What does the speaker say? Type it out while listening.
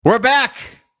We're back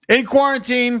in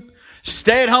quarantine,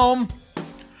 stay at home,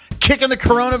 kicking the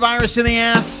coronavirus in the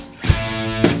ass.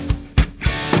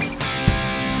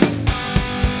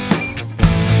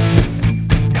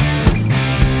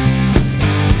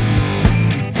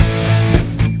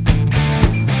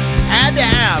 Had to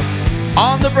have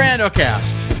on the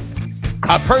Brandocast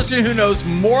a person who knows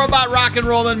more about rock and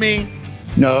roll than me.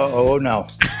 No.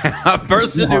 A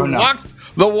person who walks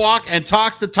the walk and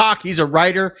talks the talk. He's a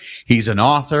writer. He's an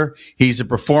author. He's a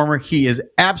performer. He is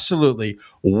absolutely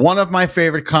one of my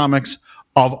favorite comics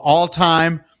of all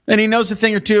time. And he knows a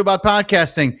thing or two about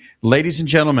podcasting. Ladies and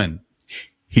gentlemen,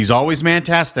 he's always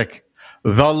fantastic.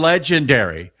 The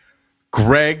legendary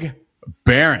Greg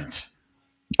Behrendt.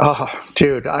 Oh,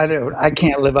 dude, I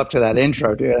can't live up to that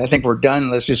intro, dude. I think we're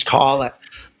done. Let's just call it.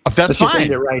 That's let's fine. Just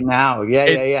end it right now.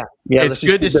 Yeah. It's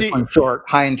good to see. Short,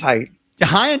 high and tight.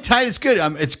 High and tight is good.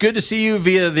 It's good to see you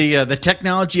via the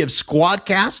technology of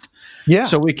Squadcast. Yeah.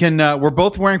 So we can. We're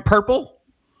both wearing purple.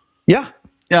 Yeah.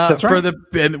 That's right.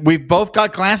 We've both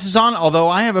got glasses on. Although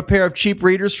I have a pair of cheap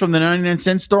readers from the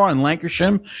 99-cent store in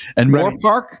Lancashire and Moore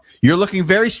Park. You're looking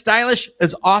very stylish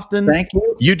as often. Thank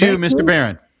you. You do, Mr.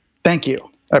 Behrendt. Thank you.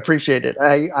 I appreciate it.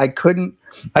 I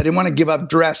didn't want to give up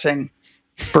dressing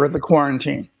for the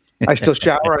quarantine. I still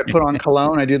shower. I put on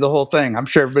cologne. I do the whole thing. I'm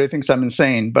sure everybody thinks I'm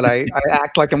insane, but I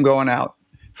act like I'm going out.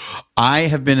 I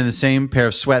have been in the same pair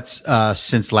of sweats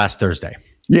since last Thursday.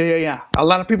 Yeah. A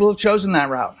lot of people have chosen that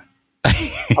route.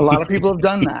 A lot of people have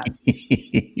done that.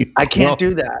 I can't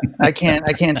do that. I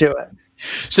can't do it.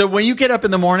 So when you get up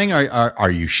in the morning, are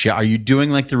you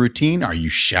doing like the routine? Are you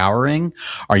showering?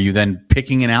 Are you then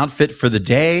picking an outfit for the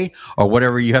day or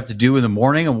whatever you have to do in the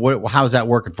morning? And how's that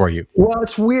working for you? Well,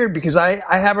 it's weird because I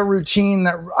have a routine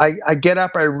that I get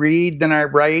up, I read, then I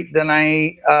write, then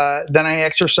I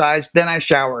exercise, then I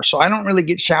shower. So I don't really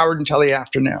get showered until the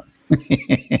afternoon.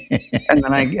 And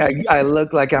then I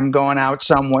look like I'm going out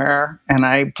somewhere, and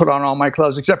I put on all my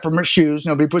clothes except for my shoes.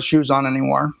 Nobody puts shoes on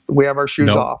anymore. We have our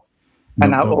shoes off.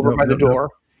 And out over by the door.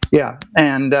 Yeah.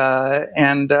 And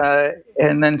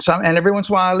then some, and every once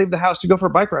in a while I leave the house to go for a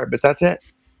bike ride, but that's it.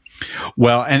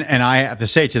 Well, and I have to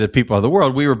say to the people of the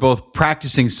world, we were both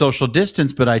practicing social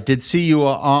distance, but I did see you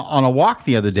on a walk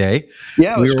the other day.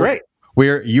 Yeah, it was great.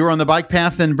 You were on the bike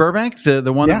path in Burbank,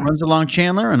 the one that runs along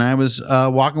Chandler, and I was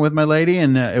walking with my lady,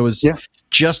 and it was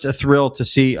just a thrill to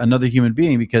see another human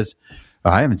being because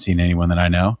I haven't seen anyone that I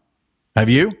know. Have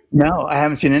you? No, I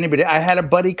haven't seen anybody. I had a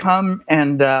buddy come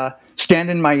and stand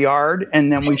in my yard,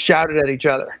 and then we shouted at each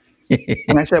other.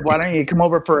 And I said, why don't you come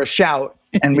over for a shout,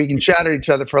 and we can shout at each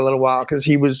other for a little while, because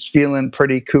he was feeling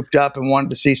pretty cooped up and wanted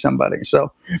to see somebody.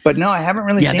 So, but no, I haven't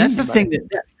really seen that's anybody. The thing.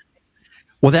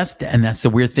 Well, that's the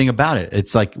weird thing about it.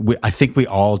 It's like I think we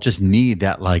all just need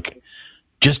that, like,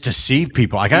 just to see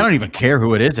people. Like, I don't even care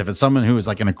who it is. If it's someone who is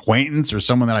like an acquaintance or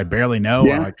someone that I barely know,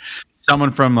 or like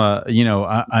someone from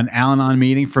an Al-Anon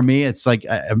meeting, for me, it's like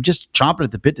I'm just chomping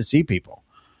at the bit to see people.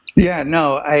 Yeah,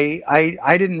 no,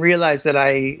 I didn't realize that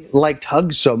I liked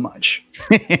hugs so much.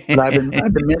 But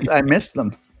I missed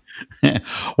them.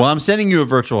 Well, I'm sending you a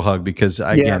virtual hug because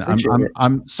again,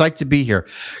 I'm psyched to be here.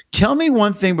 Tell me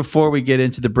one thing before we get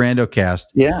into the Brandocast.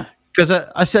 Yeah, because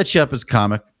I set you up as a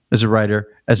comic, as a writer,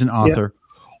 as an author.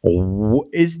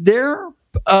 Is there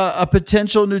a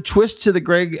potential new twist to the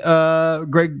Greg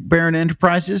Behrendt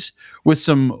Enterprises with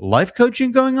some life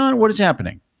coaching going on? What is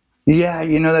happening? Yeah,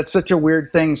 that's such a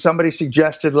weird thing. Somebody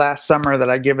suggested last summer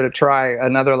that I give it a try,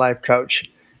 another life coach,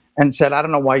 and said, I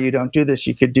don't know why you don't do this.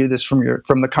 You could do this from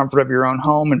the comfort of your own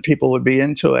home and people would be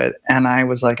into it. And I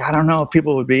was like, I don't know if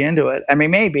people would be into it. I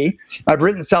mean, maybe. I've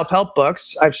written self-help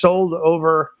books. I've sold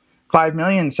over 5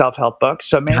 million self-help books.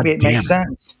 So maybe it makes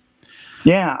sense.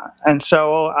 Yeah. And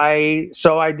so I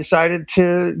decided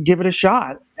to give it a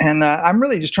shot. And I'm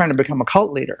really just trying to become a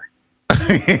cult leader.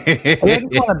 I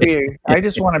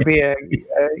just want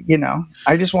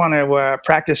to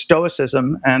practice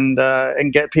stoicism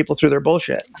and get people through their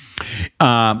bullshit.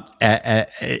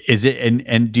 Is it,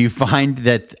 and do you find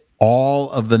that all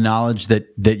of the knowledge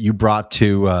that you brought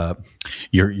to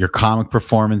your comic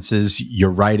performances,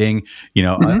 your writing,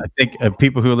 I think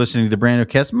people who are listening to the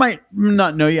Brandocast might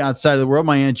not know you outside of the world.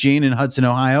 My Aunt Jean in Hudson,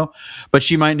 Ohio, but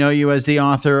she might know you as the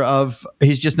author of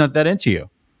He's Just Not That Into You.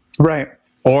 Right.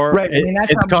 Or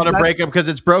it's called a breakup because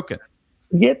it's broken.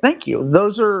 Yeah, thank you.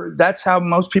 That's how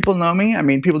most people know me. I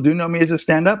mean, people do know me as a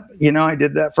stand-up. I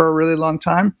did that for a really long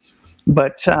time.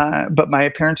 But my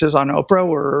appearances on Oprah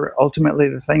were ultimately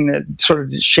the thing that sort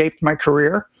of shaped my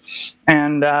career.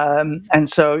 And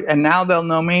now they'll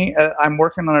know me. I'm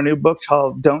working on a new book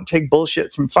called Don't Take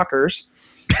Bullshit from Fuckers.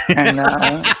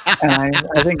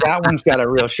 I think that one's got a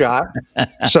real shot.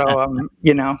 So,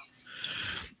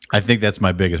 I think that's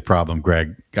my biggest problem,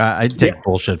 Greg. I take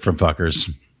bullshit from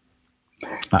fuckers.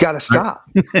 Got to stop.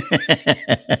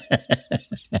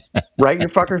 Write your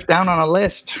fuckers down on a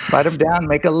list. Write them down.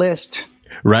 Make a list.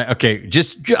 Right. Okay.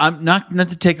 I'm not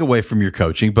to take away from your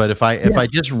coaching, but if I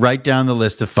just write down the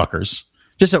list of fuckers,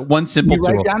 just at one simple tool.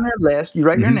 You write down their list. You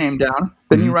write your name down.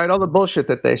 Then you write all the bullshit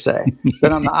that they say.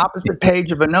 Then on the opposite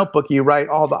page of a notebook, you write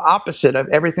all the opposite of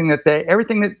everything that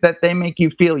they make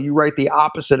you feel. You write the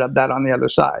opposite of that on the other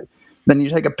side. Then you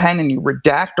take a pen and you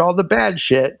redact all the bad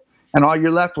shit, and all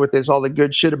you're left with is all the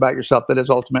good shit about yourself that is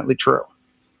ultimately true.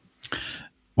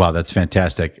 Wow, that's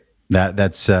fantastic.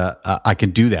 That's I can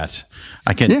do that.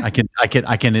 I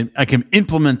can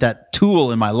implement that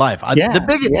tool in my life.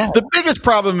 The biggest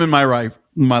problem in my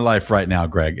life right now,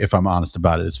 Greg, if I'm honest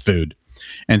about it, is food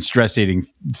and stress eating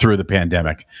through the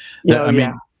pandemic.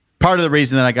 Part of the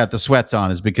reason that I got the sweats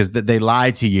on is because they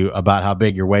lie to you about how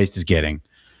big your waist is getting.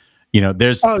 When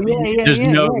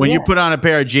you put on a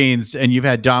pair of jeans and you've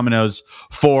had Domino's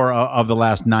 4 of the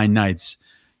last 9 nights,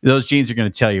 those jeans are going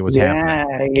to tell you what's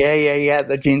happening. Yeah.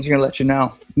 The jeans are going to let you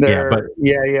know. They're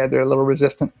a little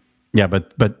resistant. Yeah,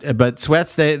 but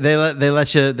sweats they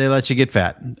let you get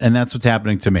fat, and that's what's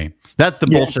happening to me. That's the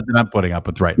bullshit that I'm putting up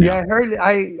with right now. Yeah, I heard.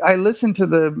 I listened to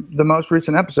the most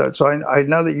recent episode, so I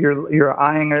know that you're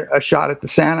eyeing a shot at the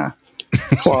Santa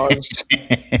Claus.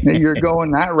 You're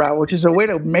going that route, which is a way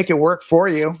to make it work for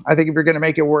you. I think if you're going to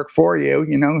make it work for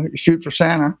you, shoot for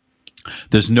Santa.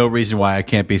 There's no reason why I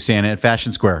can't be Santa at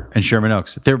Fashion Square in Sherman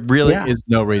Oaks. There really is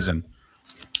no reason.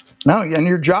 No, and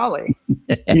you're jolly.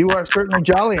 You are certainly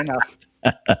jolly enough.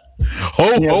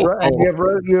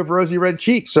 You have rosy red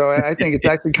cheeks, so I think it's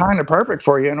actually kind of perfect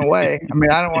for you in a way. I mean,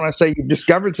 I don't want to say you've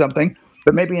discovered something,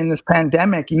 but maybe in this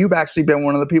pandemic, you've actually been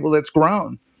one of the people that's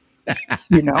grown.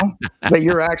 That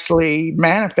you're actually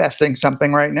manifesting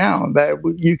something right now that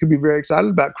you could be very excited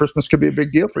about. Christmas could be a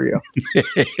big deal for you.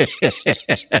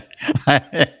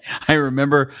 I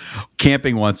remember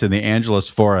camping once in the Angeles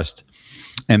Forest,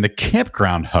 and the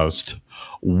campground host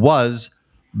was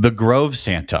the Grove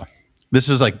Santa. This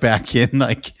was like back in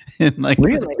really?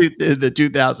 the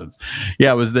 2000s.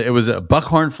 Yeah, it was a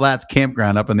Buckhorn Flats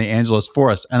campground up in the Angeles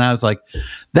Forest, and I was like,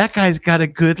 that guy's got a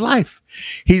good life.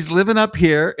 He's living up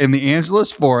here in the Angeles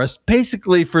Forest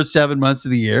basically for 7 months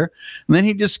of the year, and then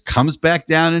he just comes back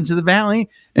down into the valley,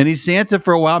 and he's Santa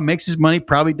for a while, makes his money,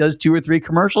 probably does 2 or 3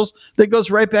 commercials, then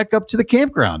goes right back up to the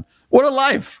campground. What a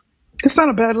life! It's not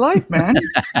a bad life, man.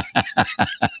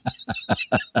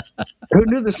 Who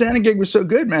knew the Santa gig was so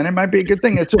good, man? It might be a good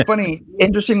thing. It's so funny.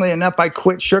 Interestingly enough, I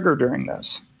quit sugar during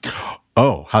this.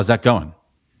 Oh, how's that going?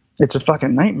 It's a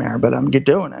fucking nightmare, but I'm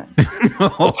doing it.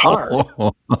 It's hard.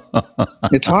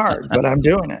 It's hard, but I'm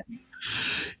doing it.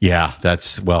 Yeah,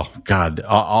 God,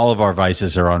 all of our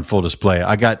vices are on full display.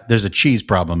 There's a cheese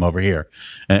problem over here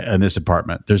in this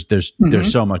apartment. There's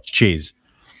so much cheese.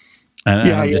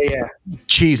 And I'm just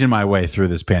cheesing my way through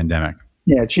this pandemic.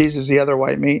 Yeah, cheese is the other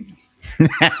white meat.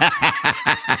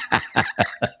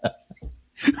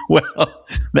 Well,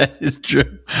 that is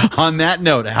true. On that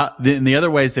note, in the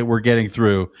other ways that we're getting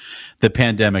through the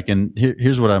pandemic, and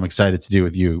here's what I'm excited to do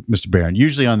with you, Mr. Barron.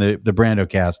 Usually on the Brando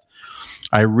cast,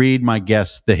 I read my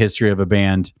guests the history of a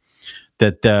band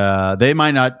that they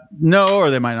might not know,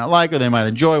 or they might not like, or they might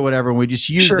enjoy, whatever. And we just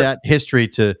use that history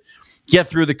to get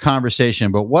through the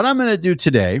conversation. But what I'm going to do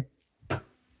today,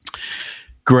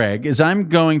 Greg, is I've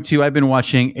been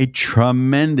watching a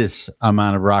tremendous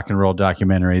amount of rock and roll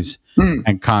documentaries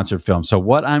and concert films. So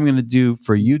what I'm going to do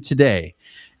for you today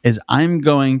is I'm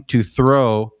going to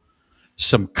throw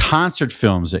some concert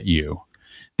films at you.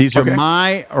 These are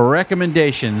my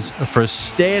recommendations for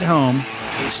stay-at-home,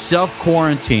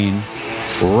 self-quarantine,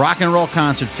 rock and roll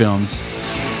concert films.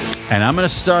 And I'm going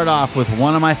to start off with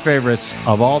one of my favorites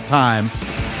of all time.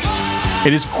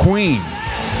 It is Queen,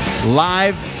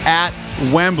 live at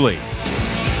Wembley.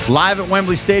 Live at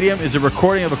Wembley Stadium is a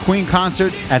recording of a Queen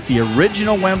concert at the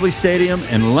original Wembley Stadium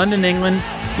in London, England.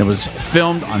 It was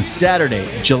filmed on Saturday,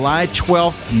 July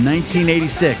 12th,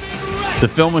 1986. The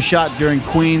film was shot during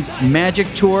Queen's Magic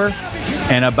Tour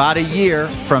and about a year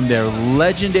from their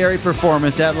legendary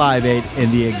performance at Live Aid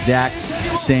in the exact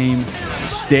same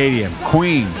stadium.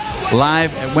 Queen,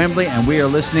 live at Wembley, and we are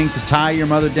listening to Tie Your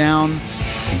Mother Down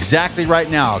exactly right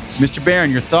now. Mr.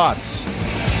 Barron, your thoughts?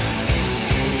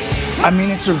 I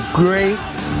mean, it's a great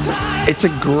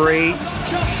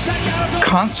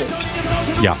concert.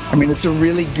 Yeah. I mean, it's a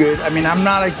really good. I mean, I'm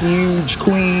not a huge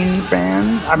Queen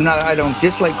fan. I don't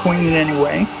dislike Queen in any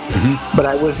way, but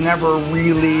I was never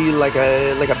really like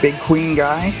a big Queen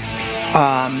guy.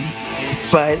 Um,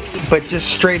 but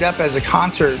just straight up as a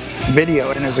concert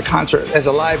video and as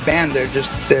a live band,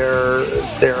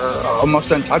 they're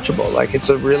almost untouchable. Like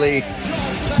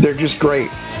they're just great.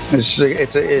 That's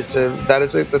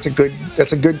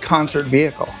a good concert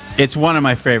vehicle. It's one of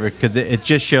my favorite because it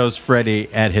just shows Freddie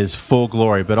at his full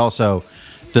glory, but also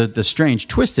the strange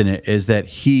twist in it is that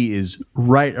he is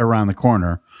right around the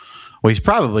corner. Well, he's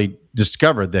probably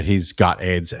discovered that he's got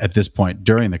AIDS at this point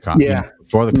during the concert,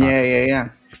 before the concert. Yeah.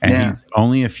 And he's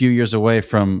only a few years away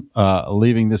from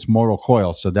leaving this mortal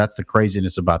coil. So that's the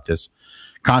craziness about this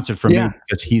concert for me,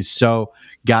 because he's so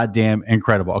goddamn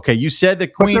incredible. Okay, you said the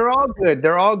Queen. But they're all good.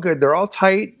 They're all good. They're all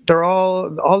tight. They're all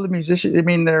the musicians. I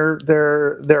mean,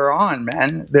 they're on,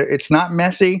 man. It's not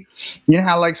messy. You know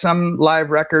how like some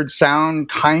live records sound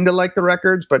kind of like the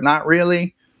records, but not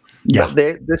really. Yeah.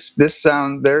 But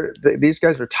these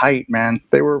guys are tight, man.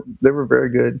 They were very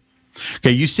good.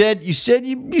 Okay, you said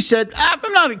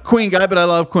I'm not a Queen guy, but I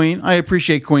love Queen. I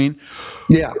appreciate Queen.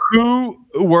 Yeah. Who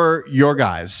were your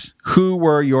guys?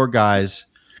 Because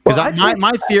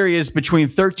my theory is between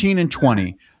 13 and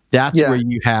 20. That's where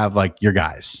you have like your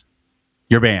guys,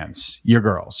 your bands, your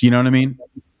girls. You know what I mean?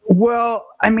 Well,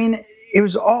 I mean, it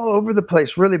was all over the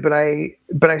place, really. But I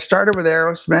started with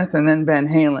Aerosmith and then Van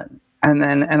Halen,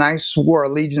 and I swore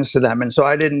allegiance to them. And so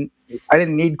I didn't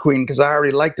need Queen because I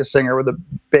already liked a singer with a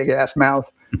big ass mouth.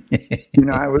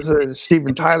 I was a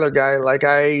Steven Tyler guy. Like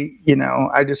I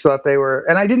just thought they were,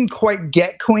 and I didn't quite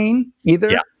get Queen either.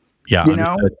 Yeah.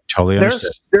 Totally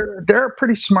understood. They're a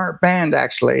pretty smart band,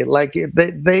 actually. Like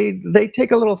they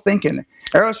take a little thinking.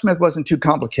 Aerosmith wasn't too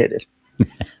complicated.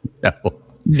 No.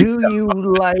 Do you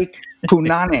like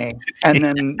punani? And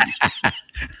then,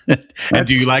 and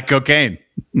do you like cocaine?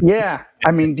 Yeah.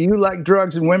 I mean, do you like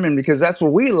drugs and women? Because that's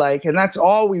what we like, and that's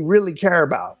all we really care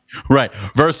about. Right.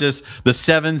 Versus the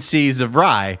 7 C's of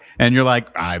Rye. And you're like,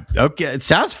 okay, it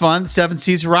sounds fun. 7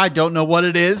 C's of Rye. Don't know what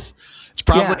it is. It's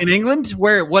probably in England.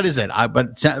 What is it? But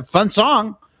it's a fun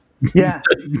song. Yeah.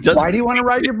 Why do you want to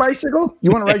ride your bicycle? You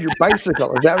want to ride your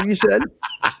bicycle. Is that what you said?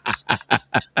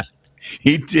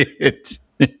 He did.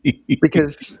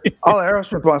 Because all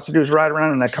Aerosmith wants to do is ride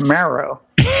around in a Camaro.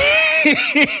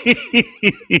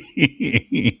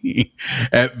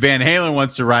 Van Halen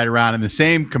wants to ride around in the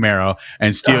same Camaro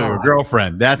and steal your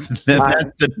girlfriend. That's the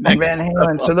next Van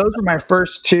Halen. So those were my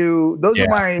first two.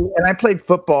 And I played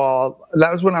football.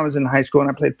 That was when I was in high school and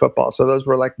I played football. So those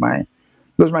were my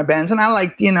bands. And I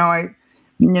liked, I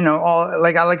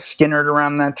liked Skynyrd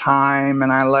around that time,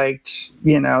 and I liked,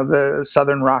 the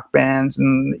Southern rock bands,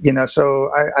 and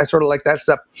so I sort of like that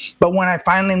stuff. But when I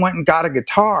finally went and got a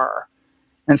guitar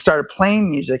and started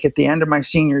playing music at the end of my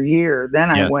senior year,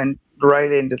 then I went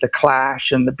right into the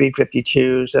Clash and the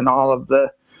B-52s and all of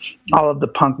the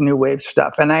punk new wave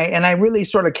stuff. And I really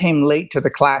sort of came late to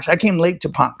the Clash. I came late to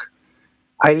punk.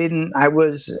 I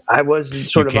was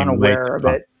sort of unaware of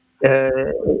it.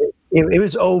 It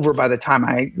was over by the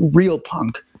time real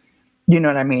punk, you know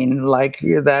what I mean? Like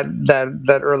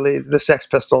that early, the Sex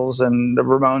Pistols and the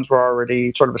Ramones were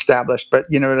already sort of established, but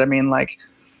you know what I mean? Like,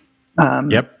 and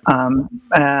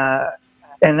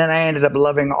then I ended up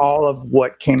loving all of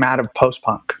what came out of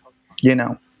post-punk,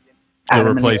 the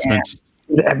Replacements,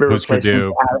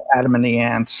 Adam and the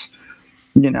Ants,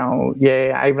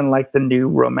 I even like the new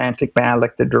romantic band,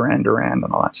 like the Duran Duran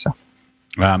and all that stuff.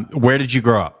 Where did you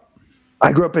grow up?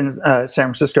 I grew up in San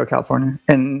Francisco, California,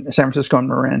 in San Francisco and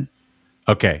Marin.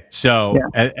 Okay, so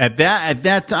at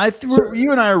that time,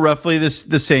 you and I are roughly the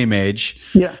same age.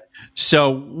 Yeah.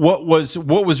 So what was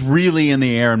really in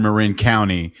the air in Marin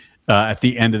County at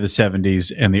the end of the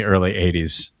 70s and the early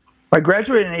 80s? I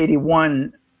graduated in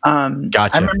 81.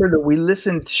 Gotcha. I remember that we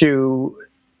listened to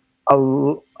a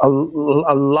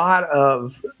lot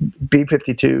of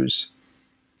B-52s.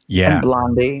 Yeah. And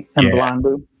Blondie.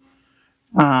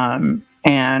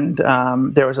 And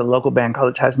there was a local band called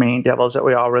the Tasmanian Devils that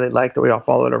we all really liked, that we all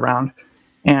followed around.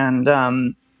 And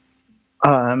a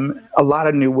lot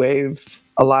of new wave,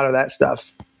 a lot of that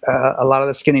stuff, a lot of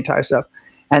the Skinny Tie stuff.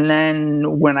 And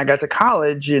then when I got to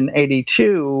college in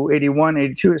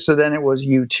 81, so then it was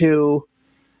U2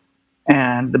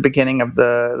 and the beginning of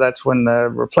that's when the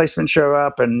Replacements show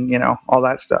up and, all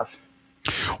that stuff.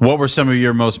 What were some of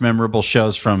your most memorable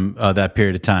shows from that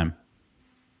period of time?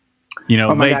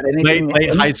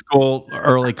 Late high school,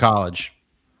 early college.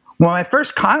 Well, I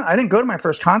didn't go to my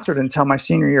first concert until my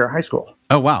senior year of high school.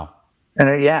 Oh, wow. And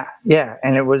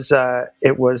and it was the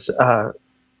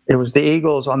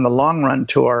Eagles on the Long Run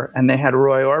tour, and they had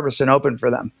Roy Orbison open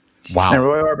for them. Wow. And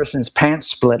Roy Orbison's pants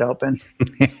split open.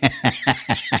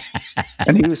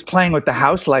 And he was playing with the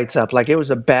house lights up. Like, it was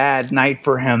a bad night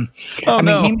for him. Oh, I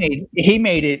mean, no. he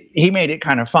made it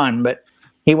kind of fun, but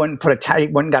he went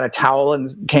and got a towel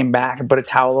and came back and put a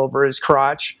towel over his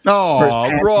crotch. Oh,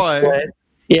 Roy.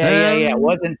 Yeah. It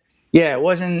wasn't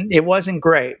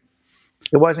great.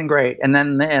 It wasn't great. And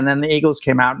then the Eagles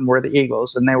came out and were the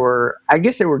Eagles, and I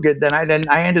guess they were good then.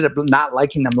 I ended up not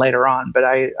liking them later on, but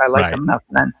I liked them enough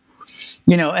then.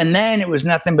 And then it was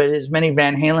nothing but as many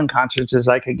Van Halen concerts as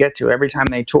I could get to. Every time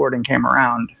they toured and came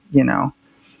around,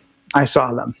 I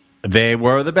saw them. They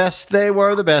were the best. They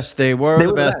were the best. They were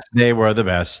the best. They were the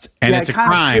best. And it's a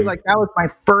crime. Feel like that was my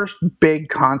first big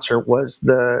concert. Was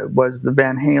the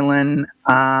Van Halen?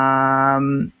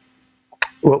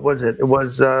 What was it? It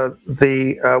was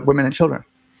the Women and Children.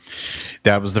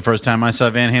 That was the first time I saw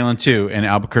Van Halen too in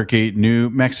Albuquerque, New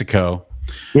Mexico.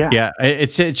 Yeah.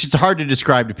 It's just hard to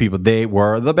describe to people. They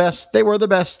were the best. They were the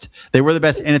best. They were the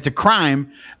best. And it's a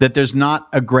crime that there's not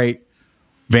a great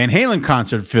Van Halen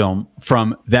concert film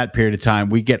from that period of time.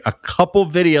 We get a couple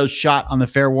videos shot on the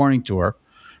Fair Warning tour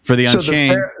for the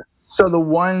Unchained. So the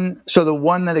one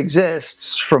that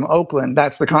exists from Oakland,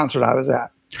 that's the concert I was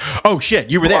at. Oh shit,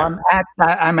 you were there.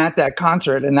 I'm at that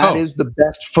concert, and that is the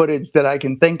best footage that I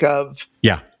can think of.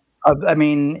 Yeah. I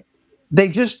mean, there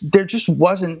just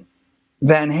wasn't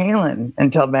Van Halen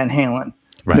until Van Halen.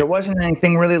 Right. There wasn't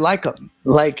anything really like them.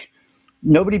 Like,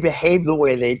 nobody behaved the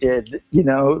way they did,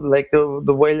 like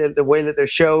the way that the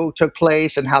show took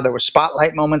place, and how there were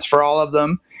spotlight moments for all of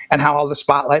them, and how all the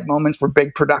spotlight moments were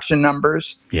big production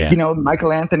numbers. Yeah.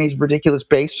 Michael Anthony's ridiculous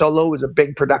bass solo was a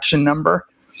big production number.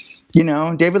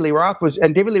 David Lee Roth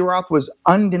was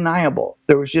undeniable.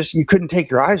 There was just, you couldn't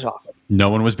take your eyes off him. No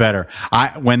one was better.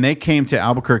 When they came to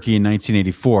Albuquerque in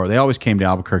 1984, they always came to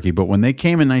Albuquerque, but when they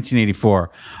came in 1984,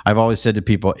 I've always said to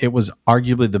people, it was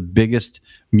arguably the biggest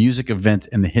music event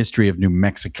in the history of New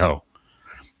Mexico,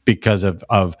 because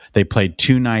of they played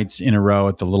 2 nights in a row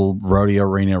at the little rodeo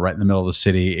arena right in the middle of the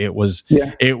city. It was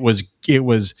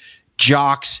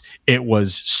jocks, it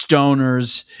was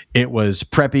stoners, it was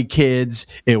preppy kids,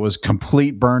 it was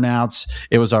complete burnouts,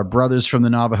 it was our brothers from the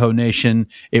Navajo Nation.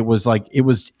 It was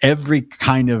every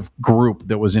kind of group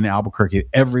that was in Albuquerque.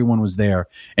 Everyone was there,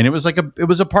 and it was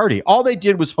a party. All they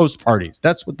did was host parties.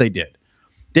 That's what they did.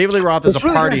 David Lee Roth is a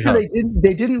party host.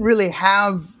 They didn't really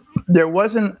have. There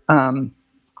wasn't,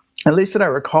 at least that I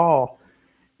recall.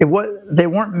 They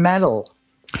weren't metal.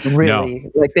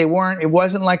 Really, no. Like, it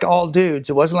wasn't like all dudes.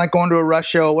 It wasn't like going to a Rush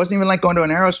show. It wasn't even like going to an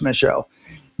Aerosmith show.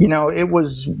 It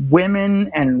was women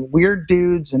and weird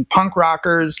dudes and punk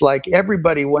rockers. Like,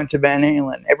 everybody went to Van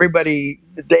Halen.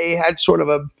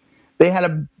 They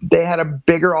had a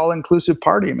bigger all-inclusive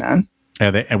party, man.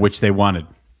 Yeah, which they wanted.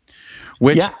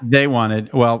 They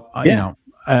wanted. Well,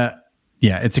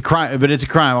 it's a crime, but it's a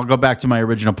crime. I'll go back to my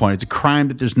original point. It's a crime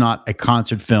that there's not a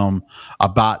concert film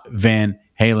about Van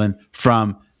Halen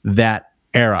from that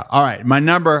era. All right, my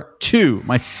number 2,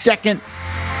 my second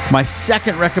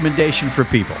recommendation for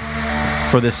people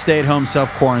for the stay-at-home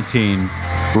self-quarantine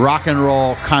rock and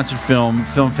roll concert film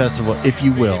festival, if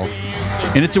you will.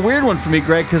 And it's a weird one for me,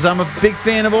 Greg, because I'm a big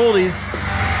fan of oldies.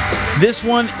 This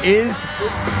one is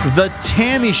The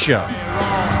Tammy Show.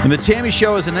 And The Tammy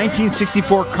Show is a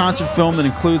 1964 concert film that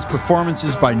includes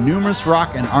performances by numerous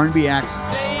rock and R&B acts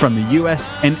from the U.S.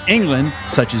 and England,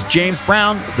 such as James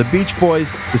Brown, the Beach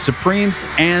Boys, the Supremes,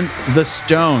 and the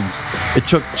Stones. It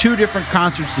took 2 different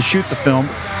concerts to shoot the film,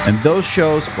 and those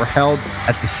shows were held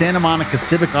at the Santa Monica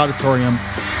Civic Auditorium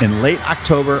in late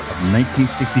October of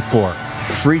 1964.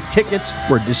 Free tickets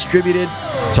were distributed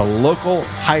to local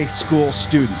high school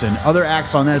students, and other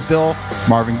acts on that bill: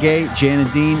 Marvin Gaye, Jan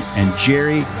and Dean, and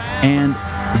Jerry and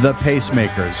the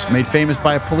Pacemakers. Made famous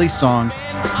by a Police song,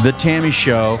 The Tammy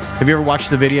Show. Have you ever watched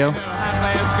the video?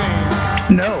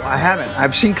 No, I haven't.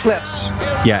 I've seen clips.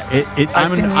 Yeah,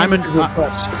 I'm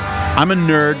a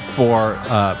nerd for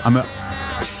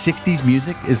 60s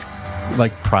music is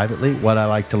like privately what I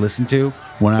like to listen to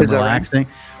when I'm relaxing.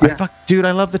 Right? Yeah. Dude,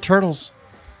 I love the Turtles.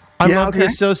 I love the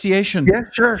Association. Yeah,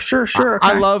 sure. Okay.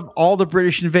 I love all the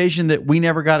British invasion that we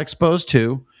never got exposed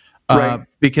to,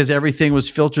 because everything was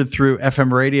filtered through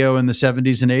FM radio in the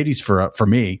 70s and 80s for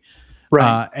me.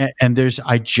 Right.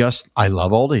 I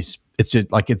love oldies. It's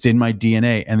in my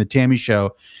DNA. And The Tammy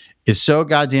Show is so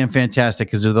goddamn fantastic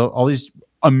because there's all these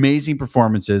amazing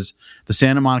performances. The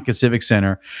Santa Monica Civic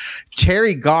Center.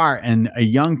 Terry Garr and a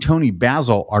young Tony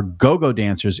Basil are go-go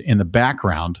dancers in the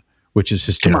background, which is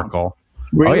hysterical.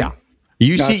 Really? Oh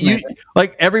yeah.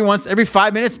 Like every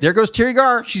 5 minutes, there goes Terry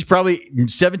Garr. She's probably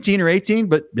 17 or 18,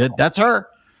 but that's her.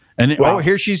 And Wow.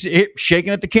 here she's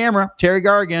shaking at the camera. Terry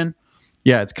Garr again.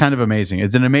 Yeah, it's kind of amazing.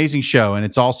 It's an amazing show, and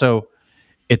it's also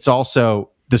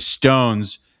the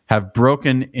Stones have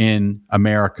broken in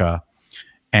America,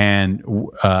 and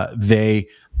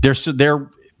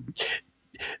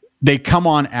they come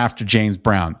on after James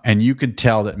Brown, and you could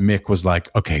tell that Mick was like,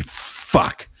 okay,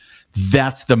 fuck,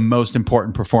 that's the most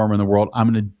important performer in the world.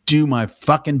 I'm going to do my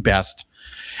fucking best.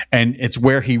 And it's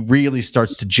where he really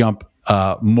starts to jump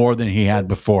more than he had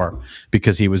before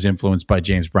because he was influenced by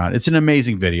James Brown. It's an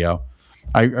amazing video.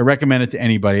 I recommend it to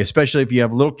anybody, especially if you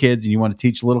have little kids and you want to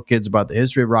teach little kids about the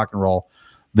history of rock and roll.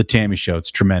 The Tammy Show.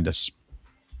 It's tremendous.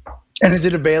 And is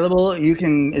it available?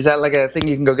 Is that like a thing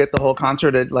you can go get the whole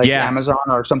concert at Amazon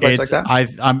or someplace like that?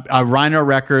 I'm Rhino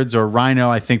Records or Rhino,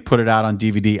 I think, put it out on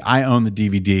DVD. I own the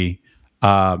DVD.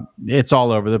 It's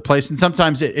all over the place. And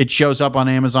sometimes it shows up on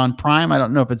Amazon Prime. I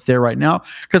don't know if it's there right now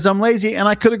because I'm lazy and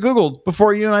I could have Googled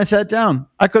before you and I sat down.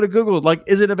 I could have Googled, like,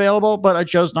 is it available? But I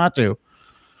chose not to.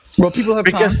 Well, people have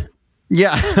time.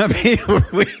 Yeah.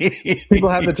 People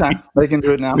have the time. They can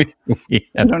do it now. Yes.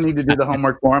 You don't need to do the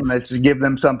homework for them. Let's just give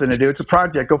them something to do. It's a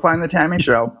project. Go find the Tammy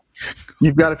Show.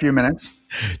 You've got a few minutes.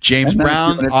 James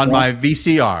Brown on my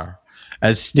VCR,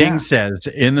 as Sting says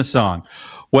in the song.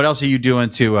 What else are you doing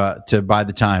to buy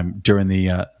the time during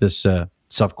the this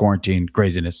self-quarantine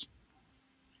craziness?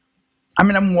 I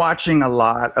mean, I'm watching a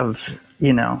lot of,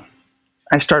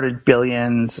 I started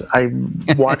Billions. I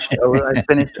watched, I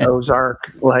finished Ozark.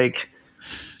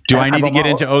 Do I need to get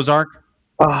into Ozark?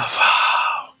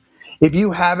 If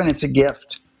you haven't, it's a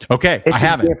gift. Okay, I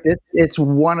haven't. It's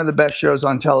one of the best shows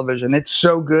on television. It's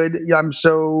so good. I'm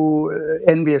so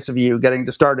envious of you getting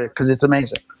to start it because it's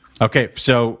amazing. Okay,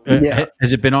 so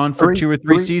has it been on for two or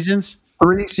three seasons?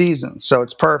 3 seasons, so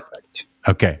it's perfect.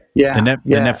 Okay. Yeah. The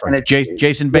Netflix.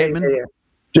 Jason Bateman? Yeah.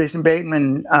 Jason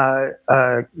Bateman,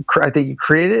 I think he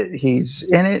created it. He's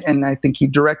in it, and I think he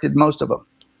directed most of them.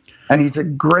 And he's a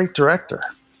great director.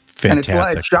 Fantastic.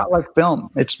 And it's shot like film.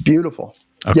 It's beautiful.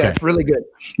 Okay. Yeah, it's really good.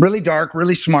 Really dark,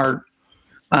 really smart.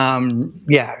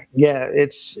 It's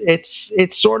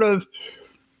sort of,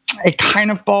 it kind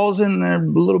of falls in there a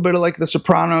little bit of like The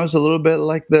Sopranos, a little bit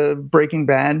like the Breaking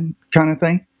Bad kind of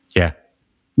thing. Yeah.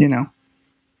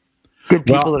 Good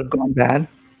people that have gone bad.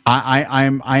 I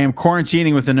am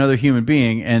quarantining with another human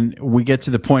being, and we get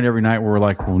to the point every night where we're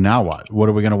like, well, now what? What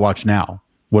are we going to watch now?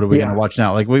 What are we going to watch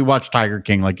now? Like, we watch Tiger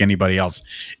King like anybody else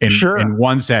in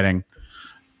one setting,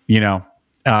 Yeah.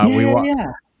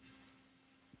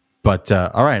 But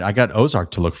all right, I got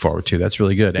Ozark to look forward to. That's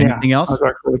really good. Anything else?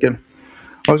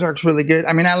 Ozark's really good.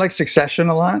 I mean, I like Succession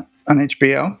a lot on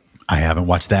HBO. I haven't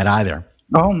watched that either.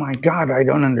 Oh my God, I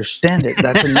don't understand it.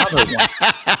 That's another one.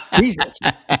 Jesus.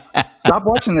 Stop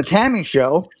watching the Tammy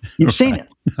Show. You've seen it.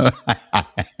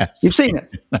 You've seen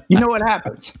it. You know what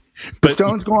happens. But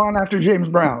Stones go on after James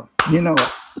Brown. You know it.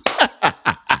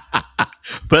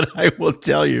 But I will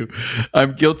tell you,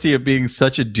 I'm guilty of being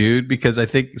such a dude because I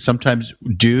think sometimes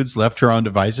dudes left to our own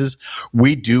devices,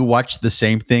 we do watch the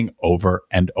same thing over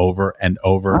and over and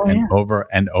over over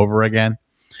and over again.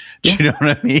 Do you know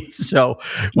what I mean? So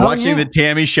watching the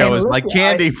Tammy Show is like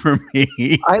candy for me.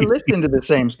 I listen to the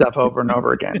same stuff over and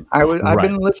over again. I've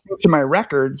been listening to my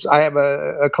records. I have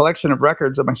a collection of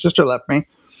records that my sister left me.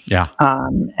 Yeah.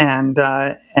 And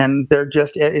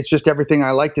it's just everything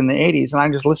I liked in the 80s. And I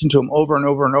just listen to them over and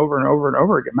over and over and over and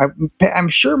over again. I'm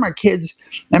sure my kids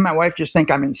and my wife just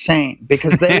think I'm insane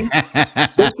because they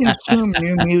consume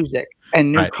new music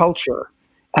and new culture.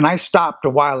 And I stopped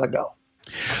a while ago.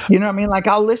 You know what I mean? Like,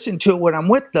 I'll listen to it when I'm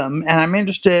with them and I'm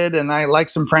interested and I like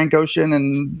some Frank Ocean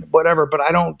and whatever, but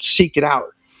I don't seek it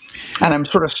out. And I'm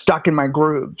sort of stuck in my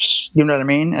grooves. You know what I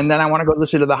mean? And then I want to go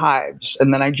listen to the Hives.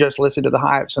 And then I just listen to the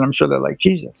Hives. And I'm sure they're like,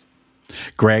 Jesus.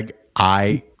 Greg,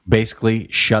 I basically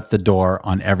shut the door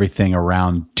on everything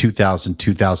around 2000,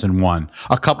 2001.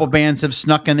 A couple bands have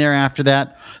snuck in there after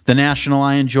that. The National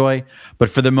I enjoy. But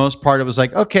for the most part, it was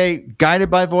like, okay, Guided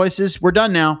by Voices, we're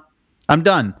done now. I'm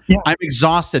done. Yeah. I'm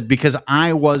exhausted because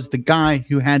I was the guy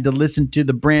who had to listen to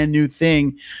the brand new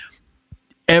thing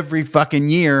every fucking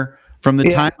year from the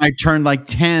time I turned like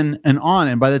 10 and on.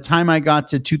 And by the time I got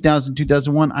to 2000,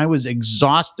 2001, I was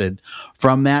exhausted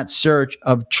from that search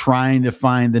of trying to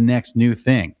find the next new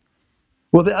thing.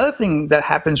 Well, the other thing that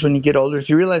happens when you get older is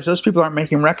you realize those people aren't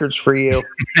making records for you.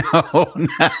 No.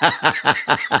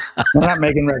 They're not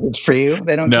making records for you.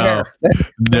 They don't care.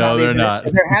 They're not.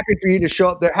 They're happy for you to show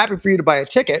up. They're happy for you to buy a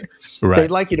ticket. Right. They'd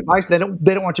like you to buy. They don't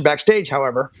want you backstage,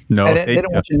 however. No, they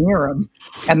don't want you near them,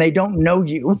 and they don't know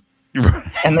you.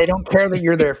 and they don't care that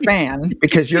you're their fan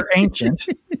because you're ancient.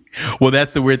 Well,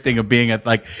 that's the weird thing of being at,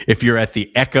 like, if you're at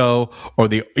the Echo or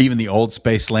even the Old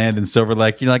Spaceland in Silver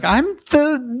Lake, you're like, I'm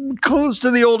the close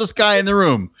to the oldest guy in the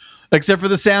room, except for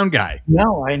the sound guy.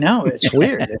 No, I know, it's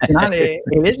weird. It's not. It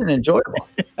isn't enjoyable.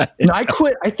 I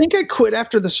quit. I think I quit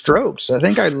after the Strokes. I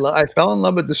think I fell in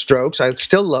love with the Strokes. I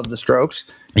still love the Strokes.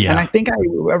 Yeah. And I think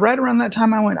right around that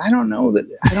time I went, I don't know that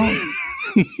I don't.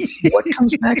 What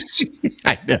comes next?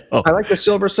 I know. I like the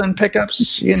Silver Sun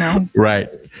pickups, Right. Right.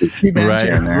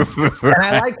 And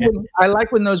I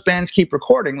like when those bands keep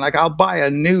recording. Like, I'll buy a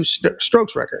new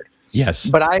Strokes record. Yes.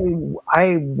 But I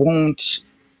won't.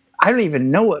 I don't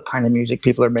even know what kind of music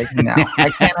people are making now. I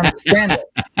can't understand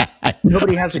it.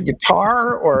 Nobody has a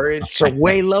guitar, or it's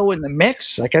way low in the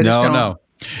mix. Like, I just don't. No.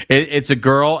 It's a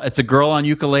girl. It's a girl on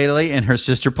ukulele and her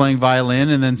sister playing violin,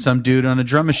 and then some dude on a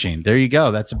drum machine. There you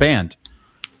go. That's a band.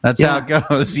 That's how it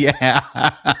goes. Yeah,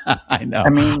 I know.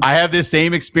 I mean, I have this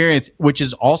same experience, which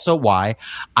is also why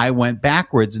I went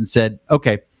backwards and said,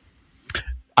 okay,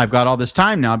 I've got all this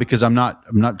time now because I'm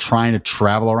not trying to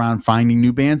travel around finding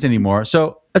new bands anymore.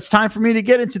 So it's time for me to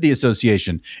get into the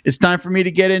association. It's time for me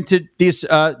to get into these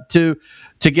to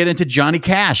get into Johnny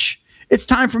Cash. It's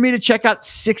time for me to check out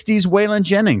 60s Waylon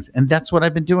Jennings, and that's what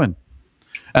I've been doing.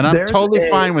 And I'm totally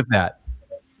fine with that.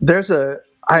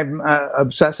 I'm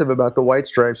obsessive about the White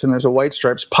Stripes, and there's a White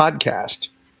Stripes podcast.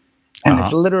 And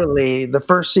it's literally, the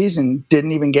first season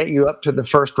didn't even get you up to the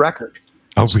first record.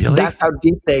 Oh, really? That's how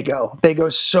deep they go. They go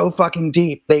so fucking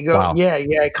deep. They go,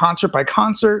 concert by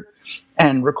concert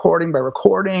and recording by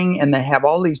recording, and they have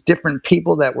all these different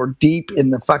people that were deep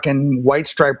in the fucking White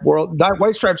Stripe world. The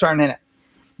White Stripes aren't in it.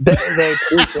 They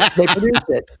produce it.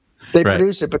 They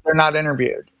produce it, but they're not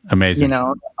interviewed. Amazing.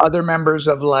 Other members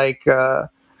of of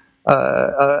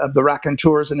the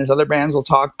Raconteurs and his other bands will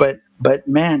talk, but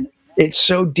man, it's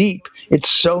so deep, it's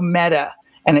so meta,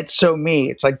 and it's so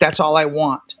me. It's like, that's all I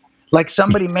want. Like,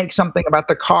 somebody make something about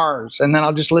the Cars, and then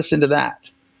I'll just listen to that.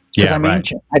 Yeah, I'm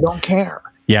ancient. I don't care.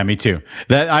 Yeah, me too.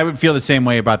 That I would feel the same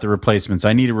way about the Replacements.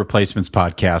 I need a Replacements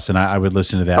podcast, and I would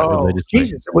listen to that religiously.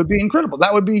 Jesus, it would be incredible.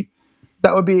 That would be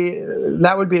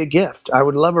a gift. I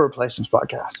would love a Replacements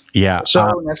podcast. Yeah, so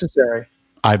necessary.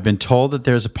 I've been told that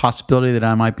there's a possibility that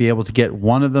I might be able to get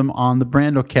one of them on the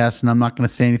Brandocast, and I'm not going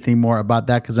to say anything more about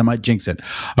that because I might jinx it.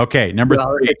 Okay, number 3.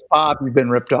 It's Bob. You've been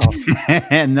ripped off.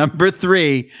 And number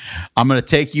 3, I'm going to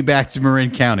take you back to Marin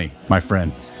County, my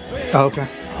friends. Okay.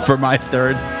 For my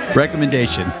third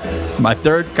recommendation, my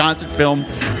third concert film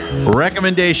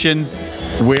recommendation,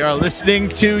 we are listening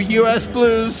to U.S.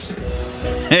 Blues.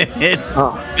 It's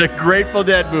the Grateful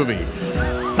Dead movie.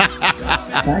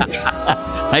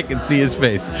 I can see his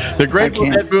face. The Grateful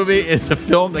Dead movie is a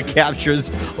film that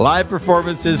captures live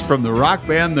performances from the rock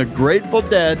band The Grateful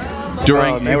Dead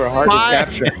during a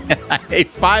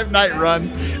 5-night run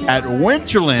at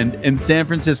Winterland in San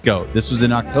Francisco. This was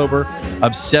in October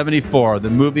of 74. The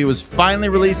movie was finally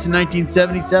released in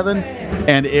 1977,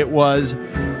 and it was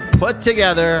put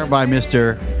together by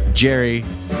Mr. Jerry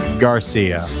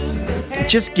Garcia.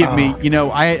 Just give me,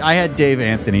 I had Dave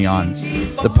Anthony on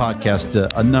the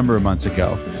podcast a number of months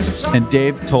ago, and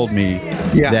Dave told me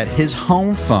that his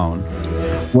home phone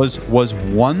was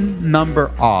one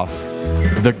number off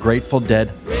the Grateful Dead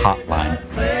hotline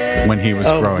when he was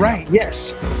growing up.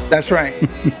 Yes, that's right.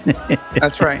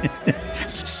 That's right.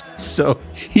 So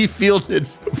he fielded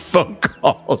phone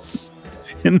calls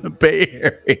in the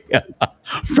Bay Area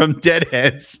from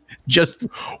Deadheads just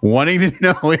wanting to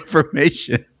know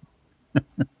information.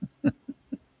 Do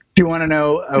you want to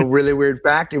know a really weird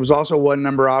fact? It was also one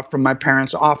number off from my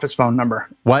parents' office phone number.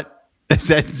 What? Is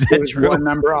that true? One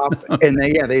number off, and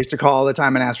they used to call all the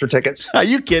time and ask for tickets. Are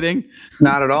you kidding?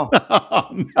 Not at all. Oh,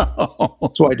 no.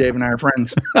 That's why Dave and I are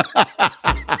friends.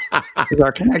 Because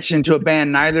our connection to a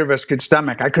band neither of us could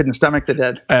stomach. I couldn't stomach the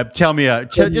Dead. Tell me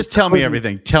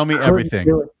everything. Tell me everything.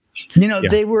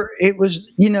 They were. It was.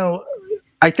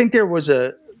 I think there was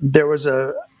a.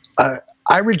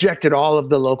 I rejected all of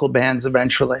the local bands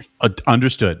eventually.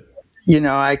 Understood.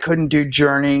 I couldn't do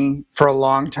Journey for a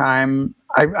long time.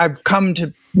 I've come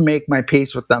to make my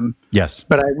peace with them. Yes.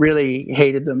 But I really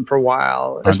hated them for a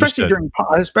while, especially during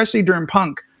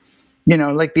punk.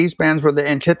 Like, these bands were the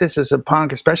antithesis of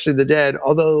punk, especially the Dead,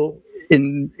 although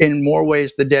in more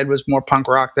ways the Dead was more punk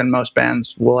rock than most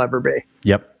bands will ever be.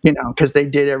 Yep. Because they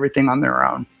did everything on their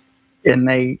own. And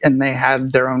they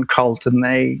had their own cult, and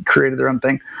they created their own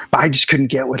thing. But I just couldn't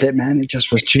get with it, man. It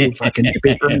just was too fucking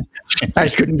hippie for me. I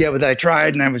just couldn't get with it. I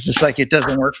tried, and I was just like, it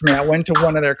doesn't work for me. I went to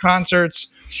one of their concerts,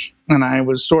 And I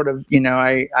was sort of,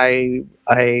 I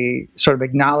sort of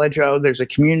acknowledge, oh, there's a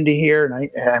community here, and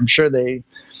I'm sure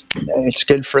it's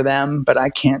good for them, but I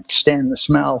can't stand the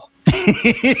smell.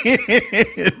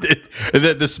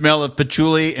 the smell of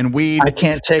patchouli and weed. I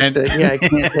can't take I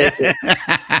can't take it.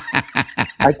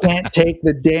 I can't take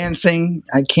the dancing.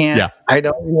 I can't. Yeah. I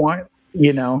don't want.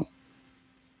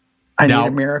 I need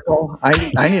a miracle. I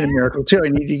need a miracle too. I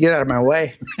need to get out of my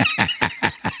way.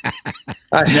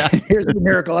 Here's the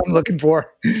miracle I'm looking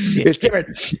for. It's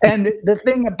different. And the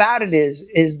thing about it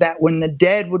is that when the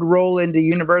Dead would roll into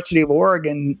University of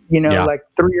Oregon, like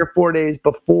 3 or 4 days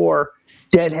before,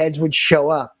 Deadheads would show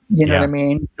up. You know what I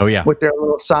mean? Oh, yeah. With their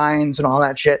little signs and all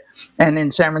that shit. And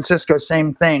in San Francisco,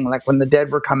 same thing. Like when the Dead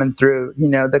were coming through,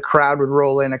 the crowd would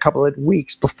roll in a couple of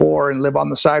weeks before and live on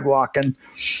the sidewalk. And,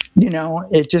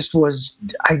 it just was,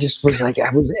 I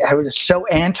was so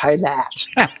anti that.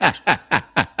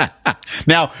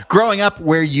 Now, growing up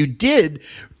where you did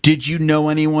you know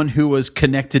anyone who was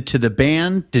connected to the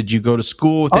band? Did you go to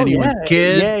school with anyone's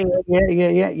kid?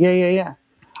 Yeah.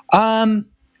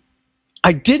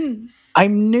 I didn't. I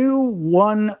knew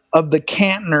one of the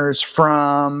Cantners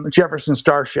from Jefferson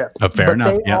Starship. Oh, fair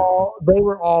enough. They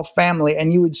were all family,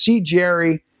 and you would see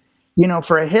Jerry,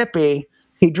 for a hippie,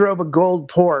 he drove a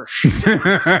gold Porsche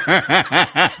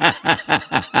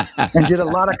and did a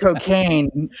lot of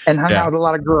cocaine and hung out with a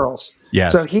lot of girls.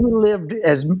 Yes. So he lived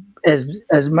as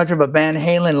much of a Van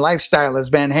Halen lifestyle as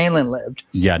Van Halen lived.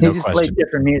 Yeah, no question. He just played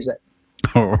different music.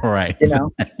 Right.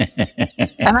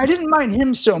 And I didn't mind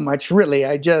him so much, really.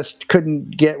 I just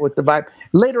couldn't get with the vibe.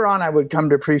 Later on, I would come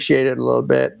to appreciate it a little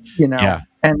bit, Yeah.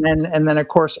 And then, of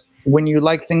course, when you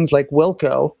like things like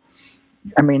Wilco,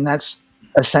 I mean, that's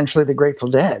essentially the Grateful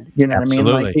Dead. You know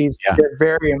Absolutely. what I mean? Like they're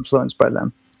very influenced by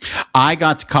them. I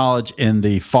got to college in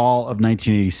the fall of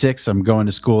 1986. I'm going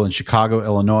to school in Chicago,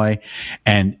 Illinois,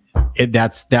 and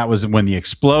that was when the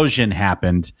explosion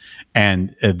happened,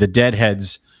 and the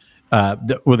Deadheads.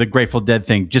 The Grateful Dead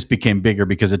thing just became bigger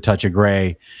because of Touch of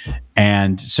Grey.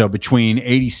 And so between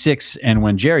 86 and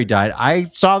when Jerry died, I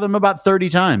saw them about 30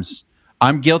 times.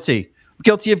 I'm guilty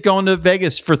of going to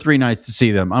Vegas for 3 nights to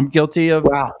see them. I'm guilty of,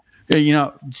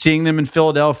 seeing them in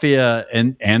Philadelphia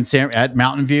and at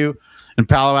Mountain View and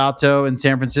Palo Alto and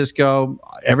San Francisco.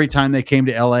 Every time they came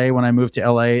to LA, when I moved to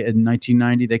LA in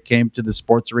 1990, they came to the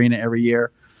sports arena every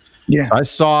year. Yeah.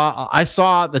 So I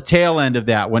saw the tail end of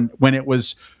that when it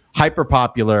was hyper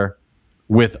popular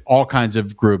with all kinds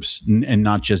of groups and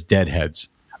not just Deadheads.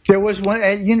 There was one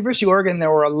at University of Oregon. There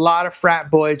were a lot of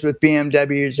frat boys with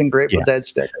BMWs and Grateful Dead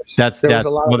stickers. That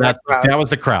was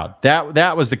the crowd.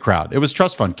 That was the crowd. It was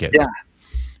Trust Fund kids. Yeah.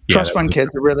 Trust Fund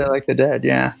kids really like the Dead.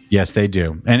 Yeah. Yes, they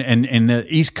do. And the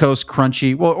East Coast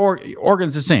crunchy. Well,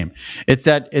 Oregon's the same. It's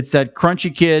that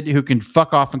crunchy kid who can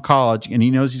fuck off in college and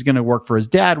he knows he's going to work for his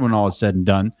dad when all is said and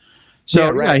done.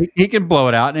 So he can blow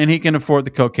it out, and he can afford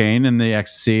the cocaine and the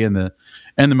ecstasy and the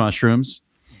mushrooms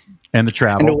and the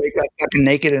travel. And to wake up fucking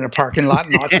naked in a parking lot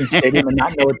in Austin Stadium and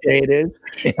not know what day it is,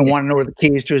 and want to know where the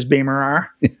keys to his Beamer are.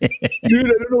 Dude, I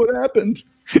don't know what happened.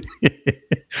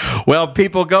 Well,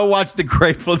 people, go watch the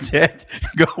Grateful Dead.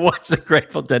 Go watch the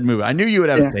Grateful Dead movie. I knew you would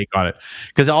have a take on it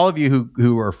because all of you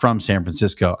who are from San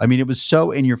Francisco, I mean, it was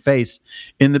so in your face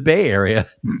in the Bay Area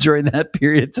during that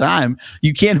period of time.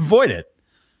 You can't avoid it.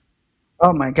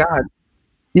 Oh my God.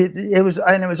 It was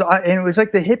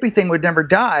like the hippie thing would never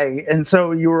die. And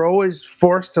so you were always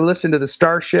forced to listen to the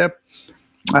Starship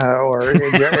or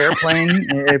Airplane,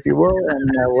 if you will,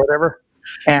 and whatever.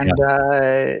 And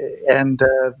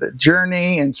the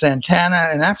Journey and Santana.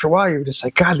 And after a while, you were just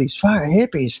like, God, these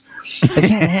hippies, I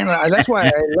can't handle it. That's why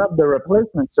I love the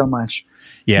Replacements so much.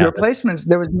 Yeah. The Replacements,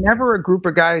 there was never a group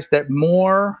of guys that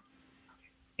more...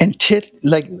 And to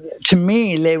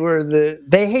me,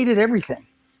 they hated everything.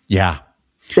 Yeah.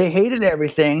 They hated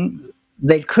everything.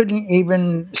 They couldn't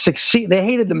even succeed. They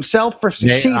hated themselves for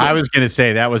succeeding. I was going to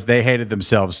say they hated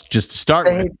themselves just to start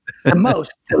with. The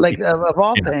most, of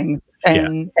all things.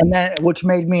 And that, which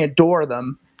made me adore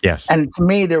them. Yes. And to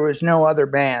me, there was no other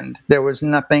band. There was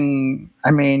nothing,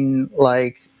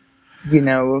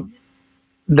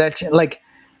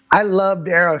 I loved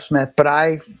Aerosmith, but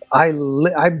I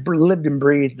lived and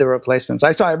breathed the Replacements.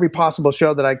 I saw every possible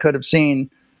show that I could have seen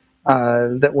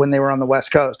that when they were on the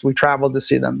West Coast. We traveled to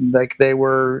see them. Like they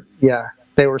were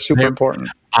super important.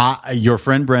 Your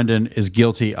friend Brendan is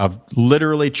guilty of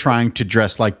literally trying to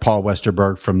dress like Paul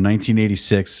Westerberg from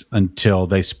 1986 until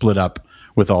they split up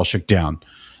with All Shook Down.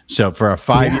 So for a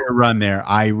 5-year run there,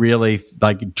 I really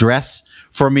like dress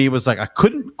for me was like I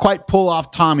couldn't quite pull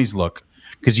off Tommy's look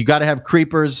because you got to have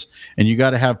creepers and you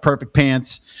got to have perfect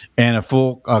pants and a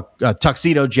full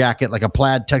tuxedo jacket, like a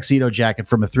plaid tuxedo jacket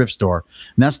from a thrift store.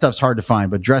 And that stuff's hard to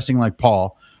find, but dressing like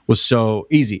Paul was so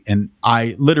easy. And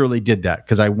I literally did that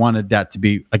because I wanted that to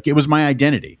be like, it was my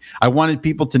identity. I wanted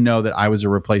people to know that I was a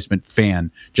Replacement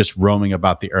fan just roaming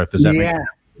about the earth. Does that make sense?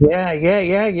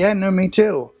 Yeah. No, me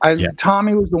too.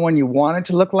 Tommy was the one you wanted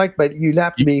to look like, but you'd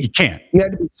have to be. You can't. You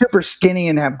had to be super skinny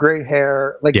and have great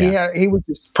hair. Like he was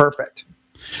just perfect.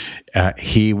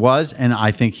 He was, and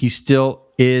I think he still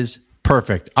is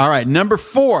perfect. All right, number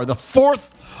 4, the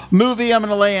fourth movie I'm going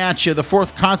to lay at you, the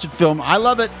fourth concert film. I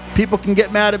love it. People can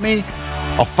get mad at me.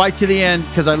 I'll fight to the end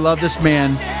because I love this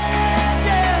man.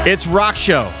 It's Rock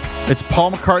Show. It's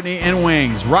Paul McCartney and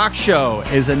Wings. Rock Show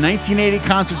is a 1980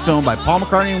 concert film by Paul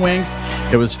McCartney and Wings.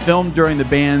 It was filmed during the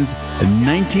band's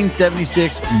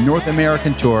 1976 North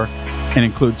American tour and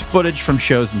includes footage from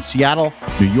shows in Seattle,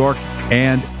 New York,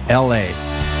 and LA.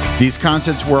 These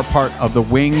concerts were a part of the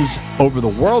Wings Over the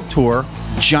World tour,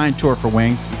 giant tour for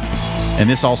Wings. And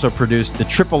this also produced the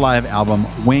triple live album,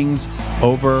 Wings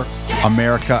Over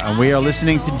America. And we are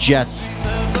listening to Jets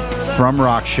from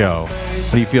Rock Show.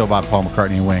 What do you feel about Paul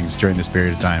McCartney and Wings during this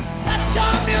period of time?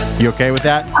 You okay with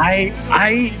that? I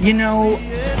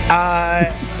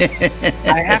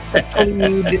have to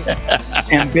plead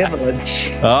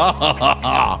ambivalence.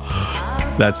 Oh,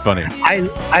 that's funny. I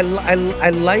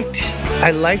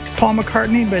liked Paul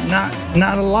McCartney, but not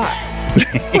a lot.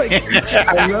 Like,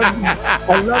 I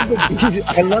love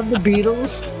the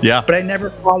Beatles. Yeah, but I never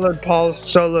followed Paul's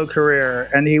solo career,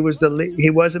 and he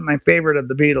wasn't my favorite of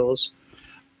the Beatles.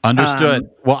 Understood.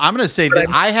 Well, I'm going to say that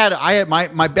I had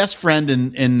my best friend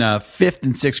in 5th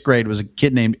and 6th grade was a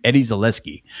kid named Eddie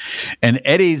Zaleski, and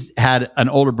Eddie's had an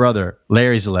older brother,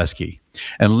 Larry Zaleski,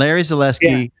 and Larry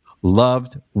Zaleski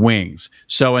loved Wings.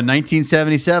 So in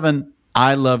 1977,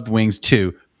 I loved Wings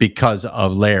too because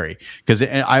of Larry. Because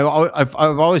I've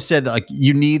always said that like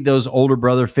you need those older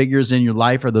brother figures in your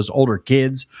life, or those older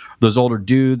kids, those older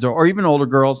dudes, or even older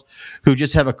girls who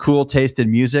just have a cool taste in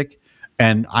music.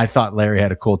 And I thought Larry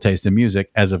had a cool taste in music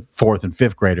as a 4th and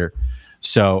 5th grader.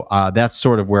 So that's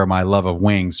sort of where my love of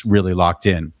Wings really locked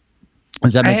in.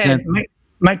 Does that make sense?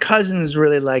 My cousins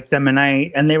really like them,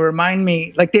 and they remind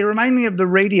me of the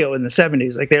radio in the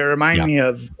 70s. Like they remind me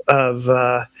of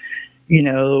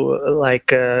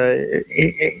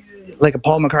like a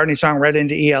Paul McCartney song read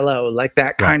into ELO, like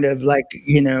that kind of like,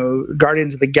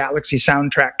 Guardians of the Galaxy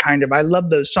soundtrack kind of. I love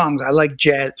those songs. I like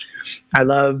Jet. I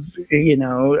love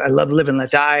Live and Let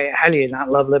Die. How do you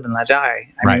not love Live and Let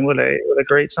Die? I mean, what a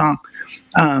great song.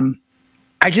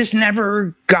 I just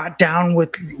never got down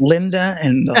with Linda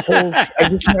and the whole.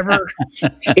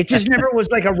 It just never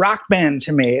was like a rock band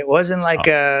to me. It wasn't like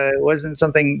it wasn't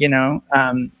something.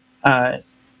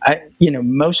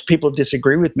 Most people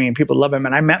disagree with me, and people love him.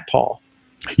 And I met Paul.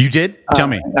 You did? Tell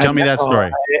me that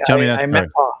story. I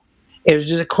met Paul. It was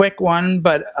just a quick one,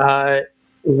 but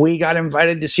we got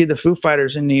invited to see the Foo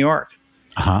Fighters in New York.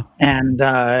 Uh-huh. And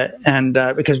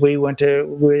because we were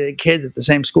kids at the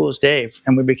same school as Dave,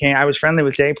 and I was friendly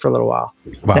with Dave for a little while.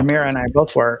 Wow. And Mira and I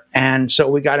both were. And so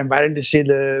we got invited to see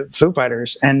the Foo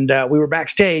Fighters, and we were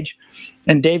backstage,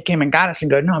 and Dave came and got us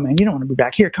and go, "No, man, you don't want to be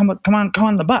back here. Come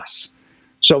on the bus."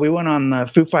 So we went on the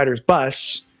Foo Fighters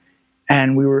bus,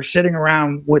 and we were sitting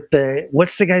around with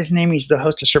what's the guy's name? He's the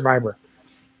host of Survivor.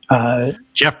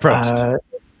 Jeff Probst.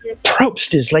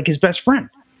 Probst is like his best friend.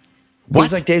 What?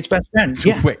 He's like Dave's best friend.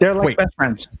 Yeah, they're like best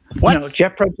friends. What? No,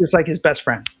 Jeff Probst is like his best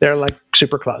friend. They're like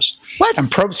super close. What? And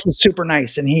Probst was super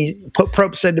nice. And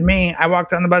Probst said to me, I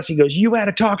walked on the bus, he goes, "You had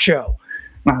a talk show."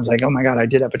 And I was like, "Oh my God, I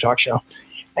did have a talk show."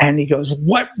 And he goes,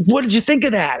 What did you think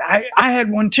of that? I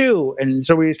had one too. And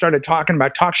so we started talking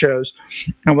about talk shows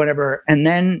and whatever. And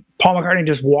then Paul McCartney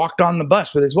just walked on the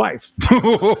bus with his wife.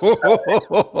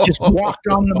 Just walked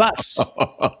on the bus.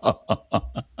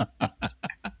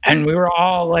 And we were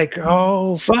all like,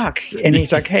 "Oh, fuck." And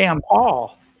he's like, "Hey, I'm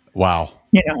Paul." Wow.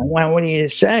 What do you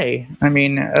say? I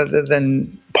mean, other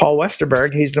than Paul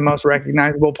Westerberg, he's the most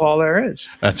recognizable Paul there is.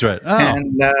 That's right. Oh.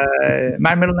 And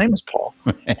my middle name is Paul.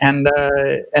 and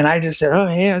I just said, "Oh,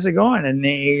 hey, how's it going?" And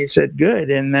he said, "Good."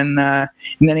 And then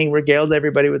he regaled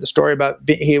everybody with the story about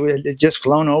he had just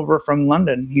flown over from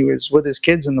London. He was with his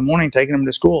kids in the morning, taking them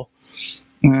to school,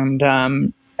 and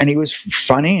he was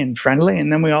funny and friendly.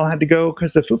 And then we all had to go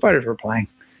because the Foo Fighters were playing.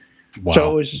 Wow.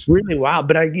 So it was really wild.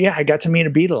 But I got to meet a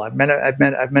Beatle. I've met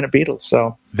a Beatle.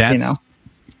 So that's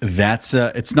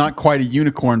it's not quite a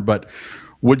unicorn, but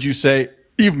would you say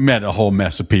you've met a whole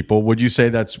mess of people? Would you say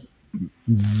that's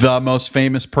the most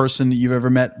famous person that you've ever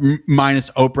met, minus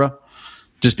Oprah,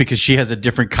 just because she has a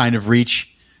different kind of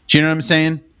reach. Do you know what I'm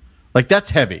saying? Like, that's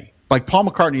heavy. Like, Paul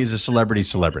McCartney is a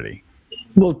celebrity.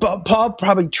 Well, Paul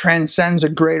probably transcends a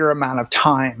greater amount of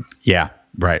time. Yeah.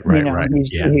 Right.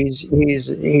 He's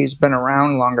been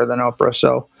around longer than Oprah.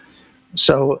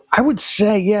 So I would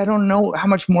say, I don't know how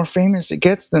much more famous it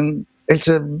gets than it's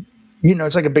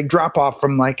like a big drop off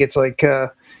from it's like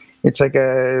a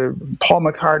Paul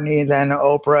McCartney, then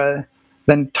Oprah,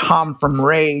 then Tom from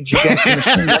Rage.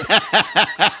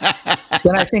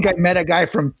 Then I think I met a guy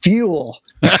from Fuel.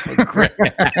 So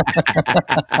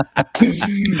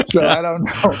I don't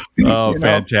know. Oh,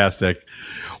 fantastic.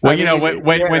 Well,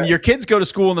 when your kids go to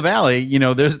school in the Valley,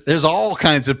 there's all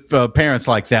kinds of parents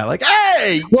like that. Like,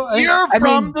 hey, you're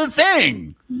from the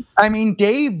thing. I mean,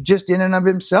 Dave, just in and of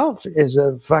himself, is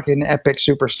a fucking epic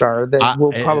superstar that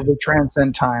will probably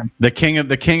transcend time. The king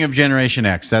of Generation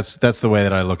X. That's the way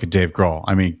that I look at Dave Grohl.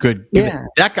 I mean, good. Yeah.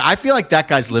 That guy, I feel like that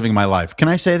guy's living my life. Can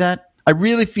I say that? I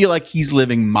really feel like he's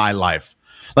living my life.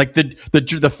 Like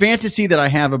the fantasy that I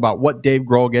have about what Dave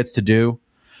Grohl gets to do.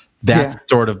 That's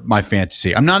sort of my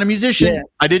fantasy. I'm not a musician. Yeah.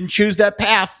 I didn't choose that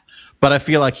path, but I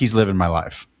feel like he's living my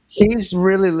life. He's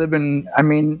really living. I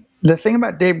mean, the thing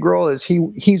about Dave Grohl is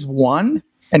he's won,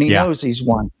 and he knows he's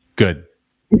won. Good.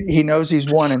 He knows he's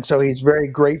won, and so he's very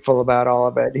grateful about all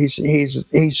of it. He's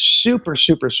super,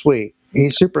 super sweet.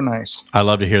 He's super nice. I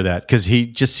love to hear that because he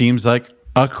just seems like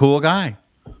a cool guy.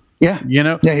 Yeah. He's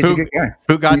a good guy.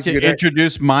 Who got to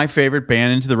introduce my favorite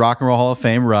band into the Rock and Roll Hall of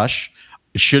Fame, Rush.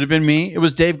 It should have been me. It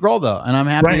was Dave Grohl, though, and I'm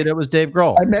happy that it was Dave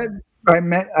Grohl. I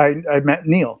met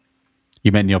Neil.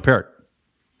 You met Neil Peart?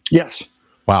 Yes.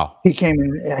 Wow. He came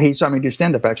in. He saw me do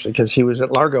stand-up, actually, because he was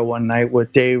at Largo one night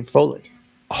with Dave Foley.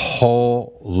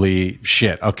 Holy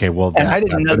shit. Okay, well, and I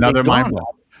didn't know another mind blow.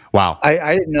 Wow.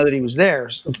 I didn't know that he was there,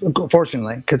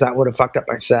 fortunately, because I would have fucked up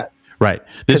my set. Right.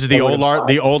 This is the old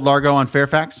Largo on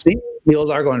Fairfax? The old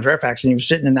Largo on Fairfax, and he was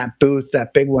sitting in that booth,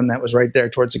 that big one that was right there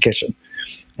towards the kitchen.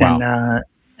 Wow.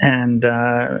 And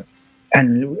I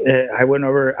went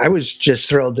over. I was just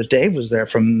thrilled that Dave was there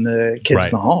from the Kids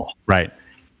in the Hall. Right.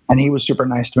 And he was super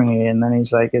nice to me. And then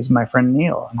he's like, "Is my friend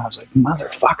Neil?" And I was like,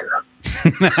 "Motherfucker,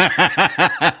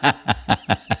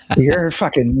 you're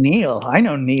fucking Neil. I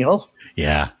know Neil.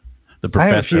 Yeah, the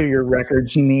professor. I have a few of your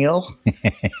records, Neil.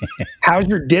 How's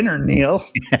your dinner, Neil?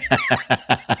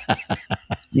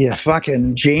 You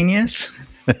fucking genius."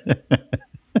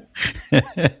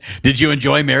 Did you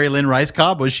enjoy Mary Lynn Rice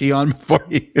Cobb? Was she on before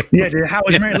you? Yeah. How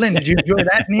was Mary Lynn? Did you enjoy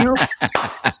that, Neil?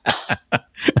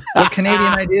 What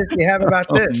Canadian ideas do you have about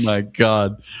this? Oh my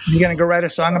God! You gonna go write a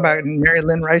song about Mary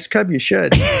Lynn Rice Cobb? You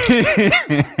should.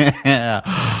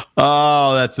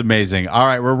 Oh, that's amazing! All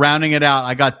right, we're rounding it out.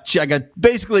 I got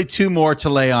basically two more to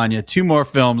lay on you. Two more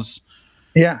films.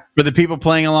 Yeah. For the people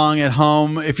playing along at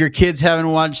home, if your kids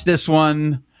haven't watched this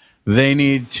one, they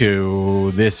need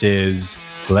to. This is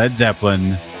Led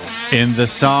Zeppelin in The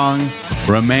Song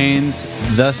Remains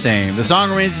the Same. The Song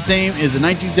Remains the Same is a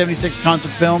 1976 concert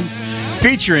film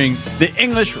featuring the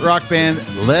English rock band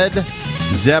Led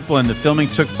Zeppelin. The filming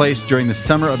took place during the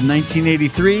summer of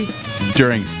 1983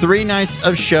 during 3 nights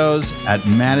of shows at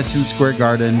Madison Square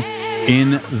Garden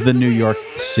in the New York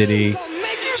City.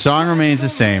 Song Remains the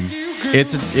Same.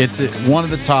 It's one of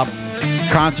the top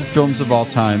concert films of all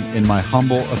time, in my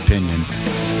humble opinion.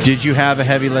 Did you have a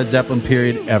heavy Led Zeppelin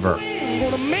period ever?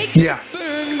 Yeah.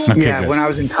 Okay, yeah. good. When I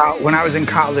was in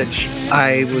college,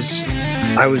 I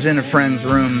was in a friend's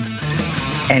room,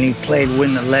 and he played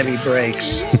 "When the Levee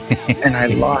Breaks," and I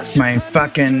lost my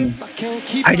fucking.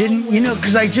 I didn't,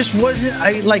 because I just wasn't.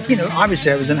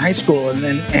 Obviously I was in high school,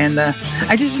 and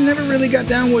I just never really got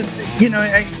down with.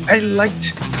 I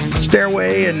liked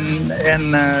Stairway and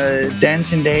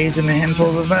Dancing Days and a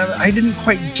handful of them. I didn't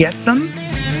quite get them.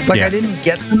 I didn't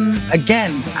get them.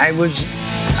 Again, it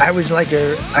was like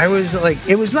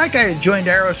I had joined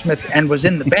Aerosmith and was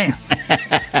in the band.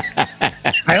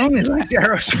 I only liked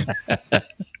Aerosmith.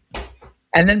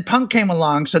 And then punk came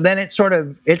along, so then it sort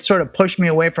of pushed me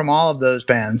away from all of those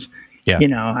bands. Yeah.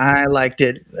 I liked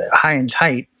it high and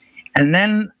tight. And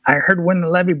then I heard When the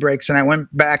Levee Breaks, and I went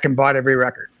back and bought every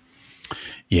record.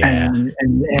 Yeah. And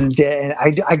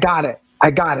I got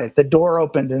it. The door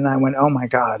opened, and I went, "Oh my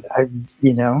God!"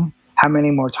 How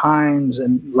many more times?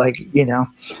 And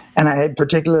and I had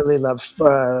particularly loved.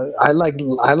 I like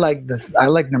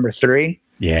number 3.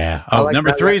 Yeah. Oh,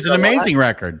 number 3 is an amazing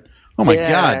record. Oh my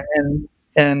God.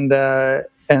 And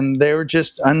they were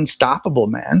just unstoppable,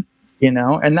 man.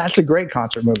 And that's a great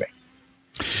concert movie.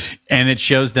 And it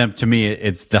shows them, to me,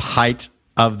 it's the height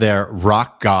of their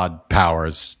rock god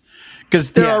powers.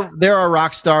 Because there are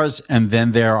rock stars, and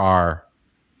then there are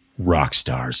rock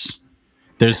stars.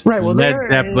 There's Led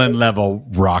Zeppelin level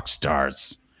rock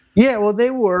stars. Yeah, well,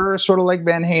 they were sort of like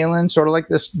Van Halen, sort of like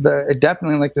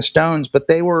definitely like the Stones, but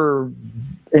they were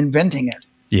inventing it.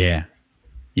 Yeah.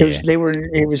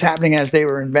 It was happening as they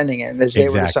were inventing it, as they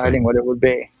were deciding what it would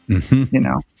be. Mm-hmm. You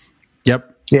know.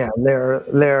 Yep. Yeah, they're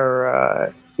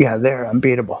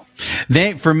unbeatable.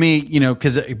 For me,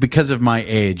 because of my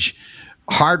age,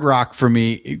 hard rock for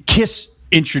me, Kiss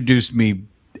introduced me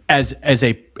as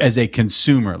a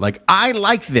consumer. Like, I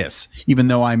like this, even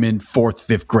though I'm in 4th,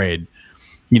 5th grade.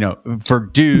 For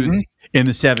dudes in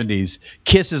the 70s,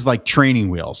 Kiss is like training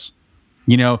wheels.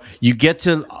 You get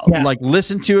to like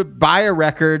listen to it, buy a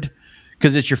record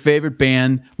because it's your favorite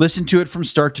band, listen to it from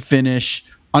start to finish,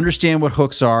 understand what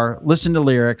hooks are, listen to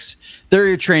lyrics. They're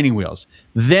your training wheels.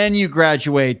 Then you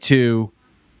graduate to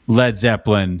Led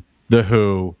Zeppelin, The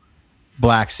Who,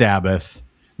 Black Sabbath.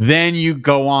 Then you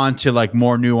go on to like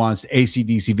more nuanced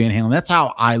AC/DC, Van Halen. That's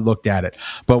how I looked at it.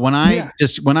 But when I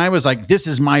was like, this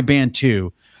is my band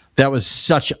too, that was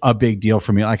such a big deal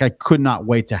for me. Like, I could not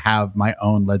wait to have my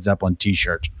own Led Zeppelin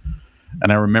t-shirt.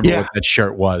 And I remember what that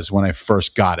shirt was when I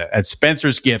first got it at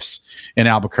Spencer's Gifts in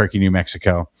Albuquerque, New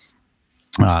Mexico.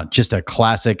 Just a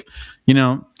classic,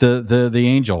 the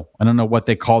angel. I don't know what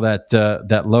they call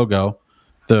that logo,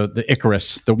 the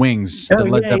Icarus, the wings, the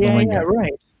Led Zeppelin wing. Yeah,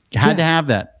 right. You had to have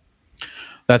that.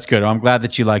 That's good. I'm glad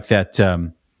that you like that.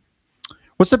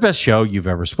 What's the best show you've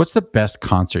ever? What's the best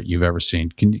concert you've ever seen?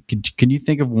 Can you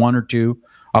think of one or two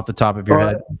off the top of your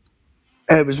head?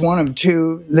 It was one of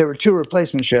two. There were two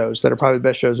replacement shows that are probably the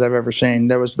best shows I've ever seen.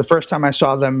 There was the first time I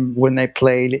saw them when they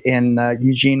played in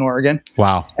Eugene, Oregon.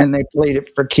 Wow! And they played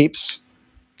it for keeps.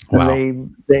 Wow!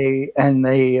 And then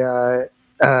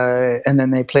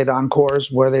they played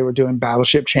encores where they were doing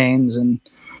Battleship Chains, and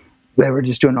they were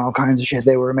just doing all kinds of shit.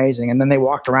 They were amazing. And then they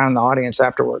walked around in the audience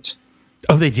afterwards.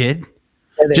 Oh, they did?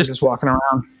 Yeah, they were just walking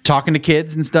around, talking to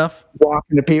kids and stuff.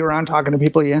 Walking to pee around, talking to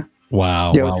people. Yeah.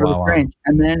 Wow. Yeah, it was really strange.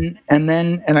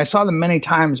 And I saw them many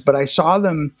times, but I saw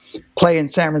them play in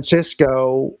San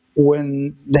Francisco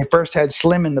when they first had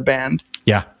Slim in the band.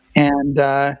 Yeah. And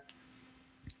the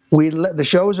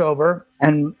show was over,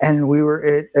 and we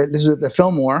were this was at the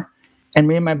Fillmore, and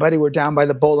me and my buddy were down by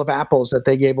the bowl of apples that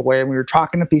they gave away, and we were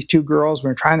talking to these two girls. We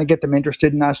were trying to get them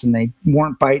interested in us, and they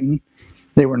weren't biting.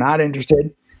 They were not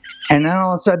interested. And then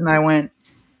all of a sudden I went,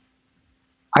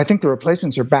 I think the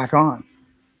Replacements are back on.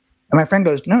 And my friend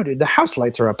goes, no, dude, the house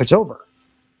lights are up. It's over.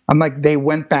 I'm like, they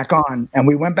went back on. And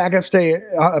we went back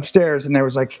upstairs, and there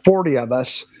was like 40 of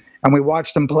us. And we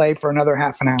watched them play for another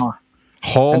half an hour.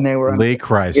 Holy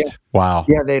Christ. Yeah. Wow.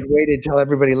 Yeah, they'd waited till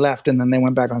everybody left, and then they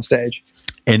went back on stage.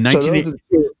 In those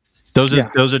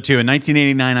are two. In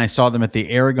 1989, I saw them at the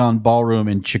Aragon Ballroom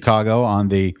in Chicago on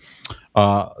the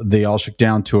All Shook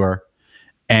Down tour,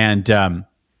 and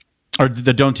or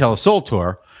the Don't Tell a Soul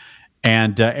tour.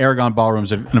 And Aragon Ballroom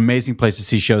is an amazing place to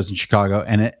see shows in Chicago.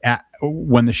 And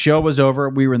when the show was over,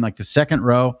 we were in like the second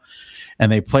row,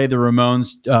 and they played the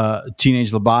Ramones'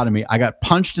 Teenage Lobotomy. I got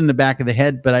punched in the back of the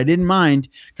head, but I didn't mind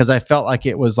because I felt like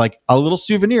it was like a little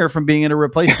souvenir from being at a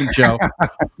replacement show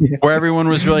where everyone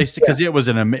was really, because it was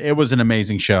an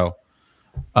amazing show.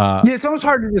 It's almost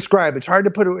hard to describe. It's hard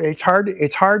to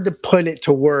put it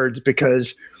to words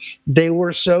because they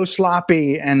were so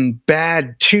sloppy and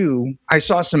bad too. I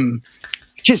saw them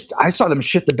shit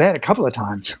the bed a couple of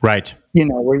times. Right.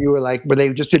 Where you were like, where they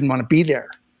just didn't want to be there.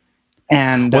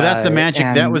 And that's the magic.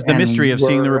 That was the mystery of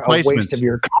seeing the Replacements. A waste of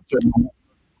your concert moment.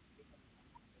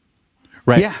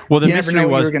 Right. Yeah. Well, the mystery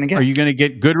was: are you going to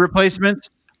get good replacements?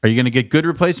 Are you going to get good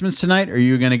replacements tonight? Or are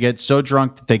you going to get so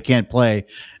drunk that they can't play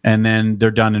and then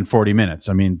they're done in 40 minutes?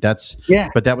 I mean,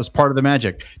 but that was part of the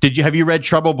magic. Have you read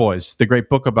Trouble Boys, the great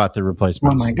book about the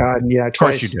Replacements? Oh my God. Yeah. Of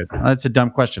course you did. That's a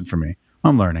dumb question for me.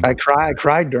 I'm learning. I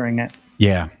cried during it.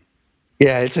 Yeah.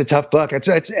 Yeah. It's a tough book.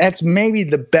 It's maybe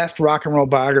the best rock and roll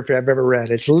biography I've ever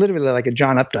read. It's literally like a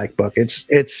John Updike book. It's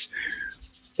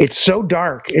so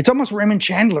dark. It's almost Raymond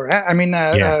Chandler.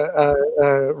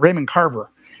 Raymond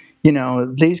Carver.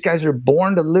 These guys are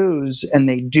born to lose, and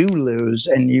they do lose,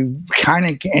 and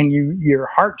your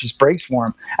heart just breaks for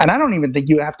them. And I don't even think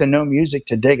you have to know music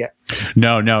to dig it.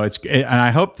 No, and I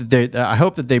hope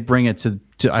that they bring it to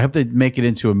I hope they make it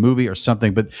into a movie or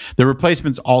something. But the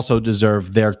Replacements also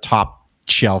deserve their top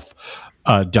shelf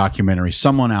documentary.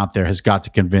 Someone out there has got to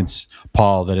convince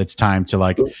Paul that it's time to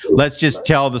let's just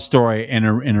tell the story in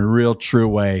a real true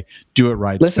way. Do it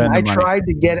right. Listen, I tried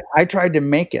to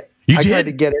make it. You I did? tried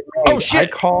to get it made. Oh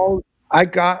shit!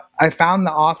 I found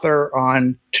the author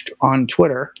on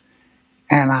Twitter,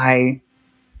 and I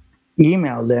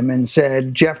emailed him and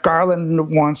said, Jeff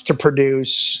Garlin wants to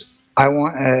produce. I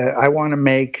want to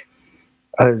make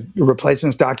a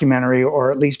replacements documentary,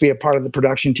 or at least be a part of the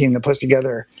production team that puts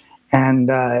together. And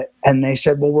they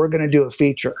said, well, we're going to do a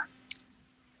feature.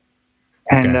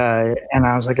 And and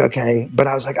I was like, okay, but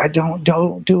I was like, I don't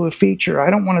do a feature. I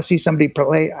don't want to see somebody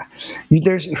play.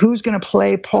 Who's going to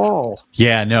play Paul?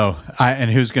 Yeah, no.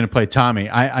 And who's going to play Tommy?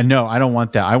 I know. I don't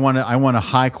want that. I want a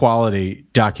high quality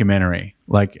documentary.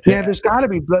 Like, yeah, there's got to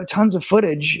be tons of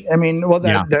footage. I mean, well,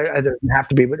 there doesn't have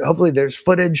to be, but hopefully there's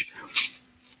footage.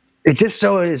 It just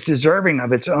so is deserving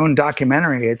of its own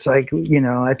documentary. It's like,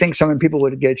 I think some people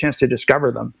would get a chance to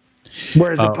discover them,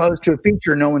 whereas opposed to a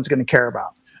feature, no one's going to care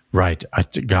about. Right.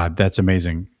 God, that's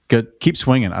amazing. Good. Keep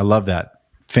swinging. I love that.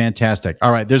 Fantastic.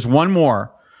 All right. There's one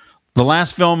more. The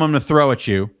last film I'm going to throw at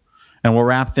you, and we'll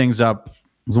wrap things up. It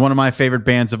was one of my favorite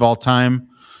bands of all time.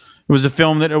 It was a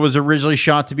film that it was originally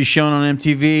shot to be shown on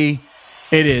MTV.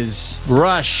 It is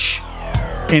Rush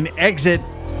in Exit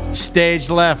Stage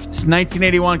Left,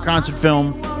 1981 concert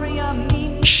film,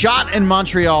 shot in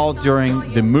Montreal during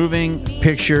the Moving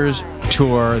Pictures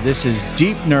Tour. This is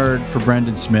Deep Nerd for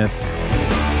Brendan Smith.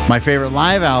 My favorite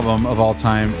live album of all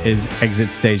time is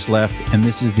Exit Stage Left, and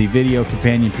this is the video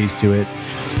companion piece to it.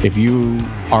 If you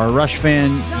are a Rush fan,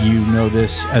 you know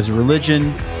this as a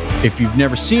religion. If you've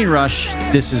never seen Rush,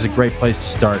 this is a great place to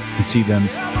start and see them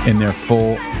in their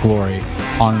full glory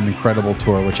on an incredible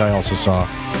tour, which I also saw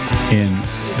in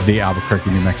the Albuquerque,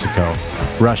 New Mexico.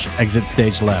 Rush, Exit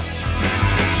Stage Left.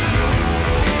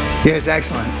 Yeah, it's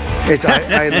excellent.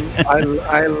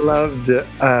 I loved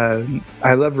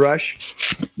Rush.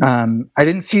 I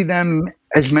didn't see them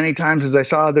as many times as I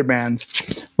saw other bands,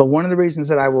 but one of the reasons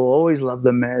that I will always love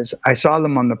them is I saw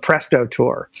them on the Presto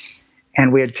tour,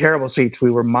 and we had terrible seats.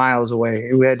 We were miles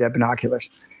away. We had to have binoculars,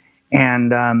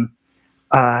 and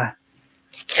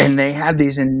they had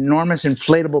these enormous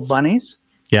inflatable bunnies.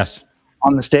 Yes.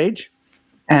 On the stage,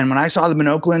 and when I saw them in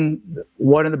Oakland,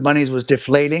 one of the bunnies was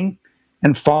deflating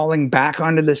and falling back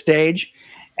onto the stage,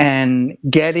 and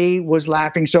Geddy was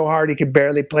laughing so hard he could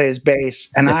barely play his bass,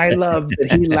 and I loved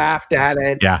that he laughed at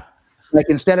it. Yeah. Like,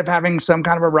 instead of having some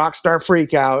kind of a rock star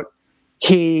freak out,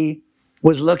 he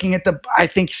was looking at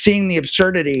seeing the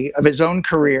absurdity of his own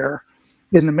career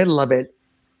in the middle of it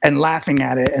and laughing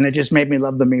at it, and it just made me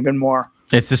love them even more.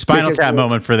 It's the Spinal Tap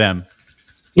moment for them.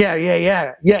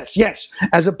 Yeah. Yes.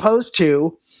 As opposed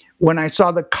to when I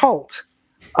saw the Cult,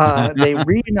 they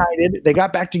reunited, they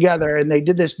got back together, and they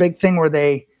did this big thing where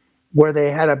they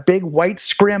had a big white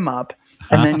scrim up,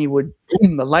 and then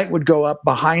the light would go up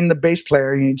behind the bass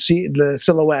player, and you'd see the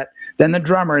silhouette, then the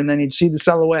drummer, and then you'd see the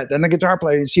silhouette, then the guitar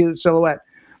player, you'd see the silhouette,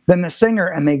 then the singer,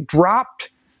 and they dropped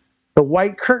the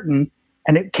white curtain,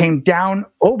 and it came down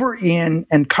over Ian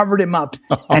and covered him up,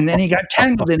 and then he got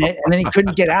tangled in it, and then he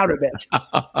couldn't get out of it.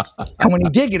 And when he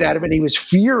did get out of it, he was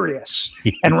furious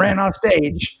and ran off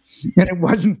stage, and it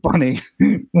wasn't funny.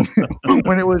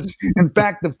 When it was, in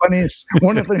fact, one of the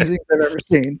funniest things I've ever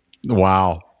seen.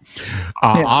 Wow.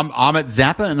 Amit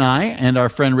Zappa and I and our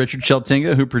friend Richard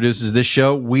Sheltinga, who produces this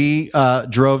show, we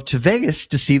drove to Vegas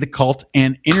to see the Cult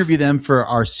and interview them for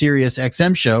our Sirius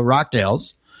XM show,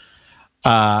 Rockdales.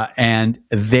 And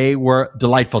they were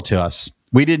delightful to us.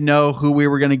 We didn't know who we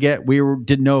were going to get.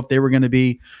 Didn't know if they were going to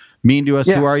be mean to us.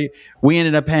 Yeah. Who are you? We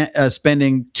ended up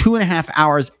spending 2.5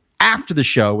 hours after the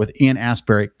show with Ian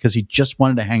Astbury because he just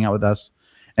wanted to hang out with us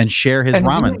and share his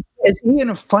ramen. Is Ian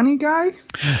a funny guy?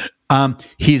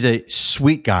 He's a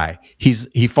sweet guy.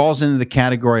 He falls into the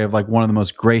category of like one of the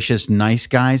most gracious, nice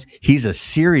guys. He's a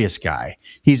serious guy.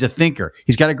 He's a thinker.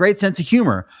 He's got a great sense of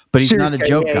humor, but he's not a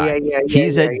joke guy.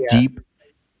 He's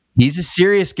He's a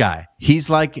serious guy. He's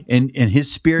like in his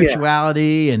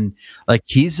spirituality and like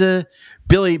he's a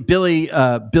Billy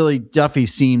Duffy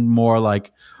seemed more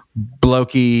like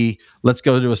blokey, let's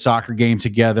go to a soccer game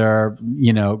together,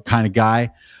 kind of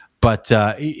guy. But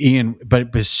Ian,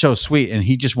 it was so sweet, and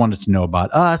he just wanted to know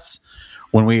about us.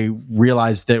 When we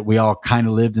realized that we all kind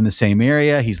of lived in the same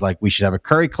area, he's like, we should have a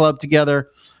curry club together.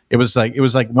 It was like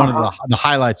one of the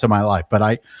highlights of my life. But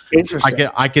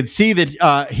I could see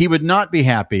that he would not be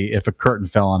happy if a curtain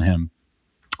fell on him.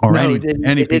 Or he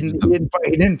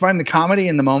didn't find the comedy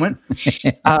in the moment,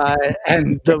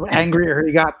 and the angrier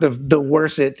he got, the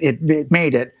worse it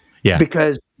made it. Yeah,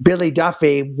 because Billy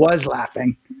Duffy was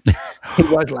laughing. He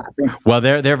was laughing. Well,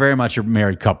 they're very much a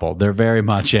married couple. They're very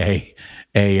much they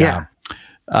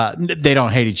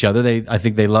don't hate each other. I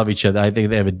think they love each other. I think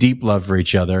they have a deep love for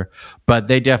each other, but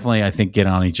they definitely, I think, get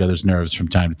on each other's nerves from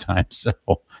time to time. So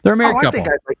they're a married couple.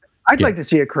 I'd like to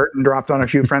see a curtain dropped on a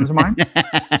few friends of mine.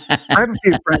 I have a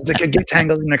few friends that could get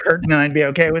tangled in a curtain and I'd be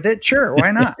okay with it. Sure,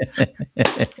 why not?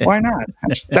 Why not?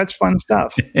 That's fun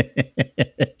stuff.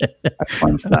 That's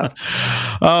fun stuff.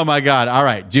 Oh my God. All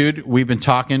right, dude, we've been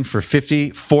talking for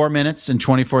 54 minutes and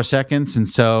 24 seconds. And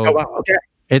so Okay.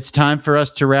 It's time for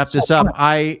us to wrap this up.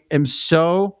 I am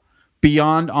so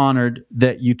beyond honored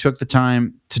that you took the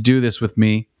time to do this with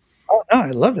me. Oh, no,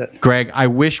 I loved it. Greg, I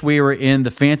wish we were in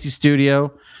the fancy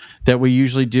studio that we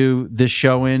usually do this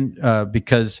show in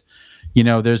because,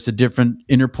 there's a different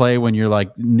interplay when you're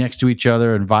like next to each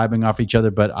other and vibing off each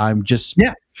other. But I'm just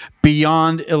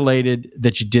beyond elated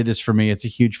that you did this for me. It's a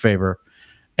huge favor.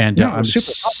 And I'm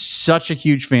such a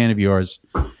huge fan of yours.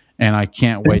 And I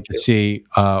can't wait to see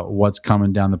what's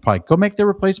coming down the pike. Go make the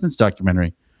Replacements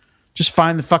documentary. Just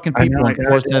find the fucking people and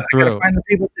force that through. I gotta find the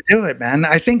people to do it, man.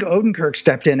 I think Odenkirk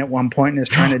stepped in at one point and is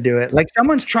trying to do it. Like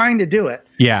someone's trying to do it.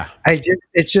 Yeah.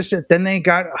 It's just that then they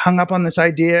got hung up on this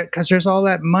idea because there's all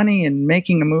that money in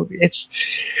making a movie.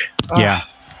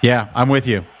 Yeah, I'm with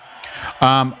you.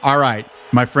 All right,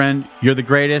 my friend, you're the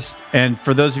greatest. And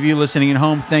for those of you listening at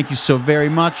home, thank you so very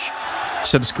much.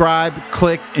 Subscribe,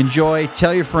 click, enjoy,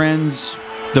 tell your friends.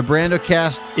 The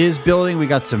Brandocast is building. We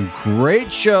got some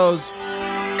great shows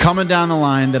coming down the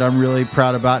line that I'm really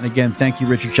proud about. And again, thank you,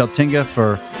 Richard Cheltinga,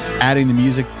 for adding the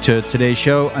music to today's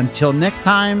show. Until next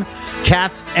time,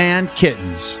 cats and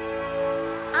kittens.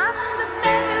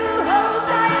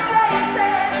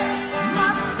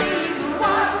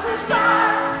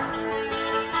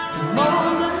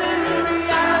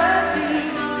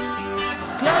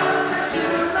 Close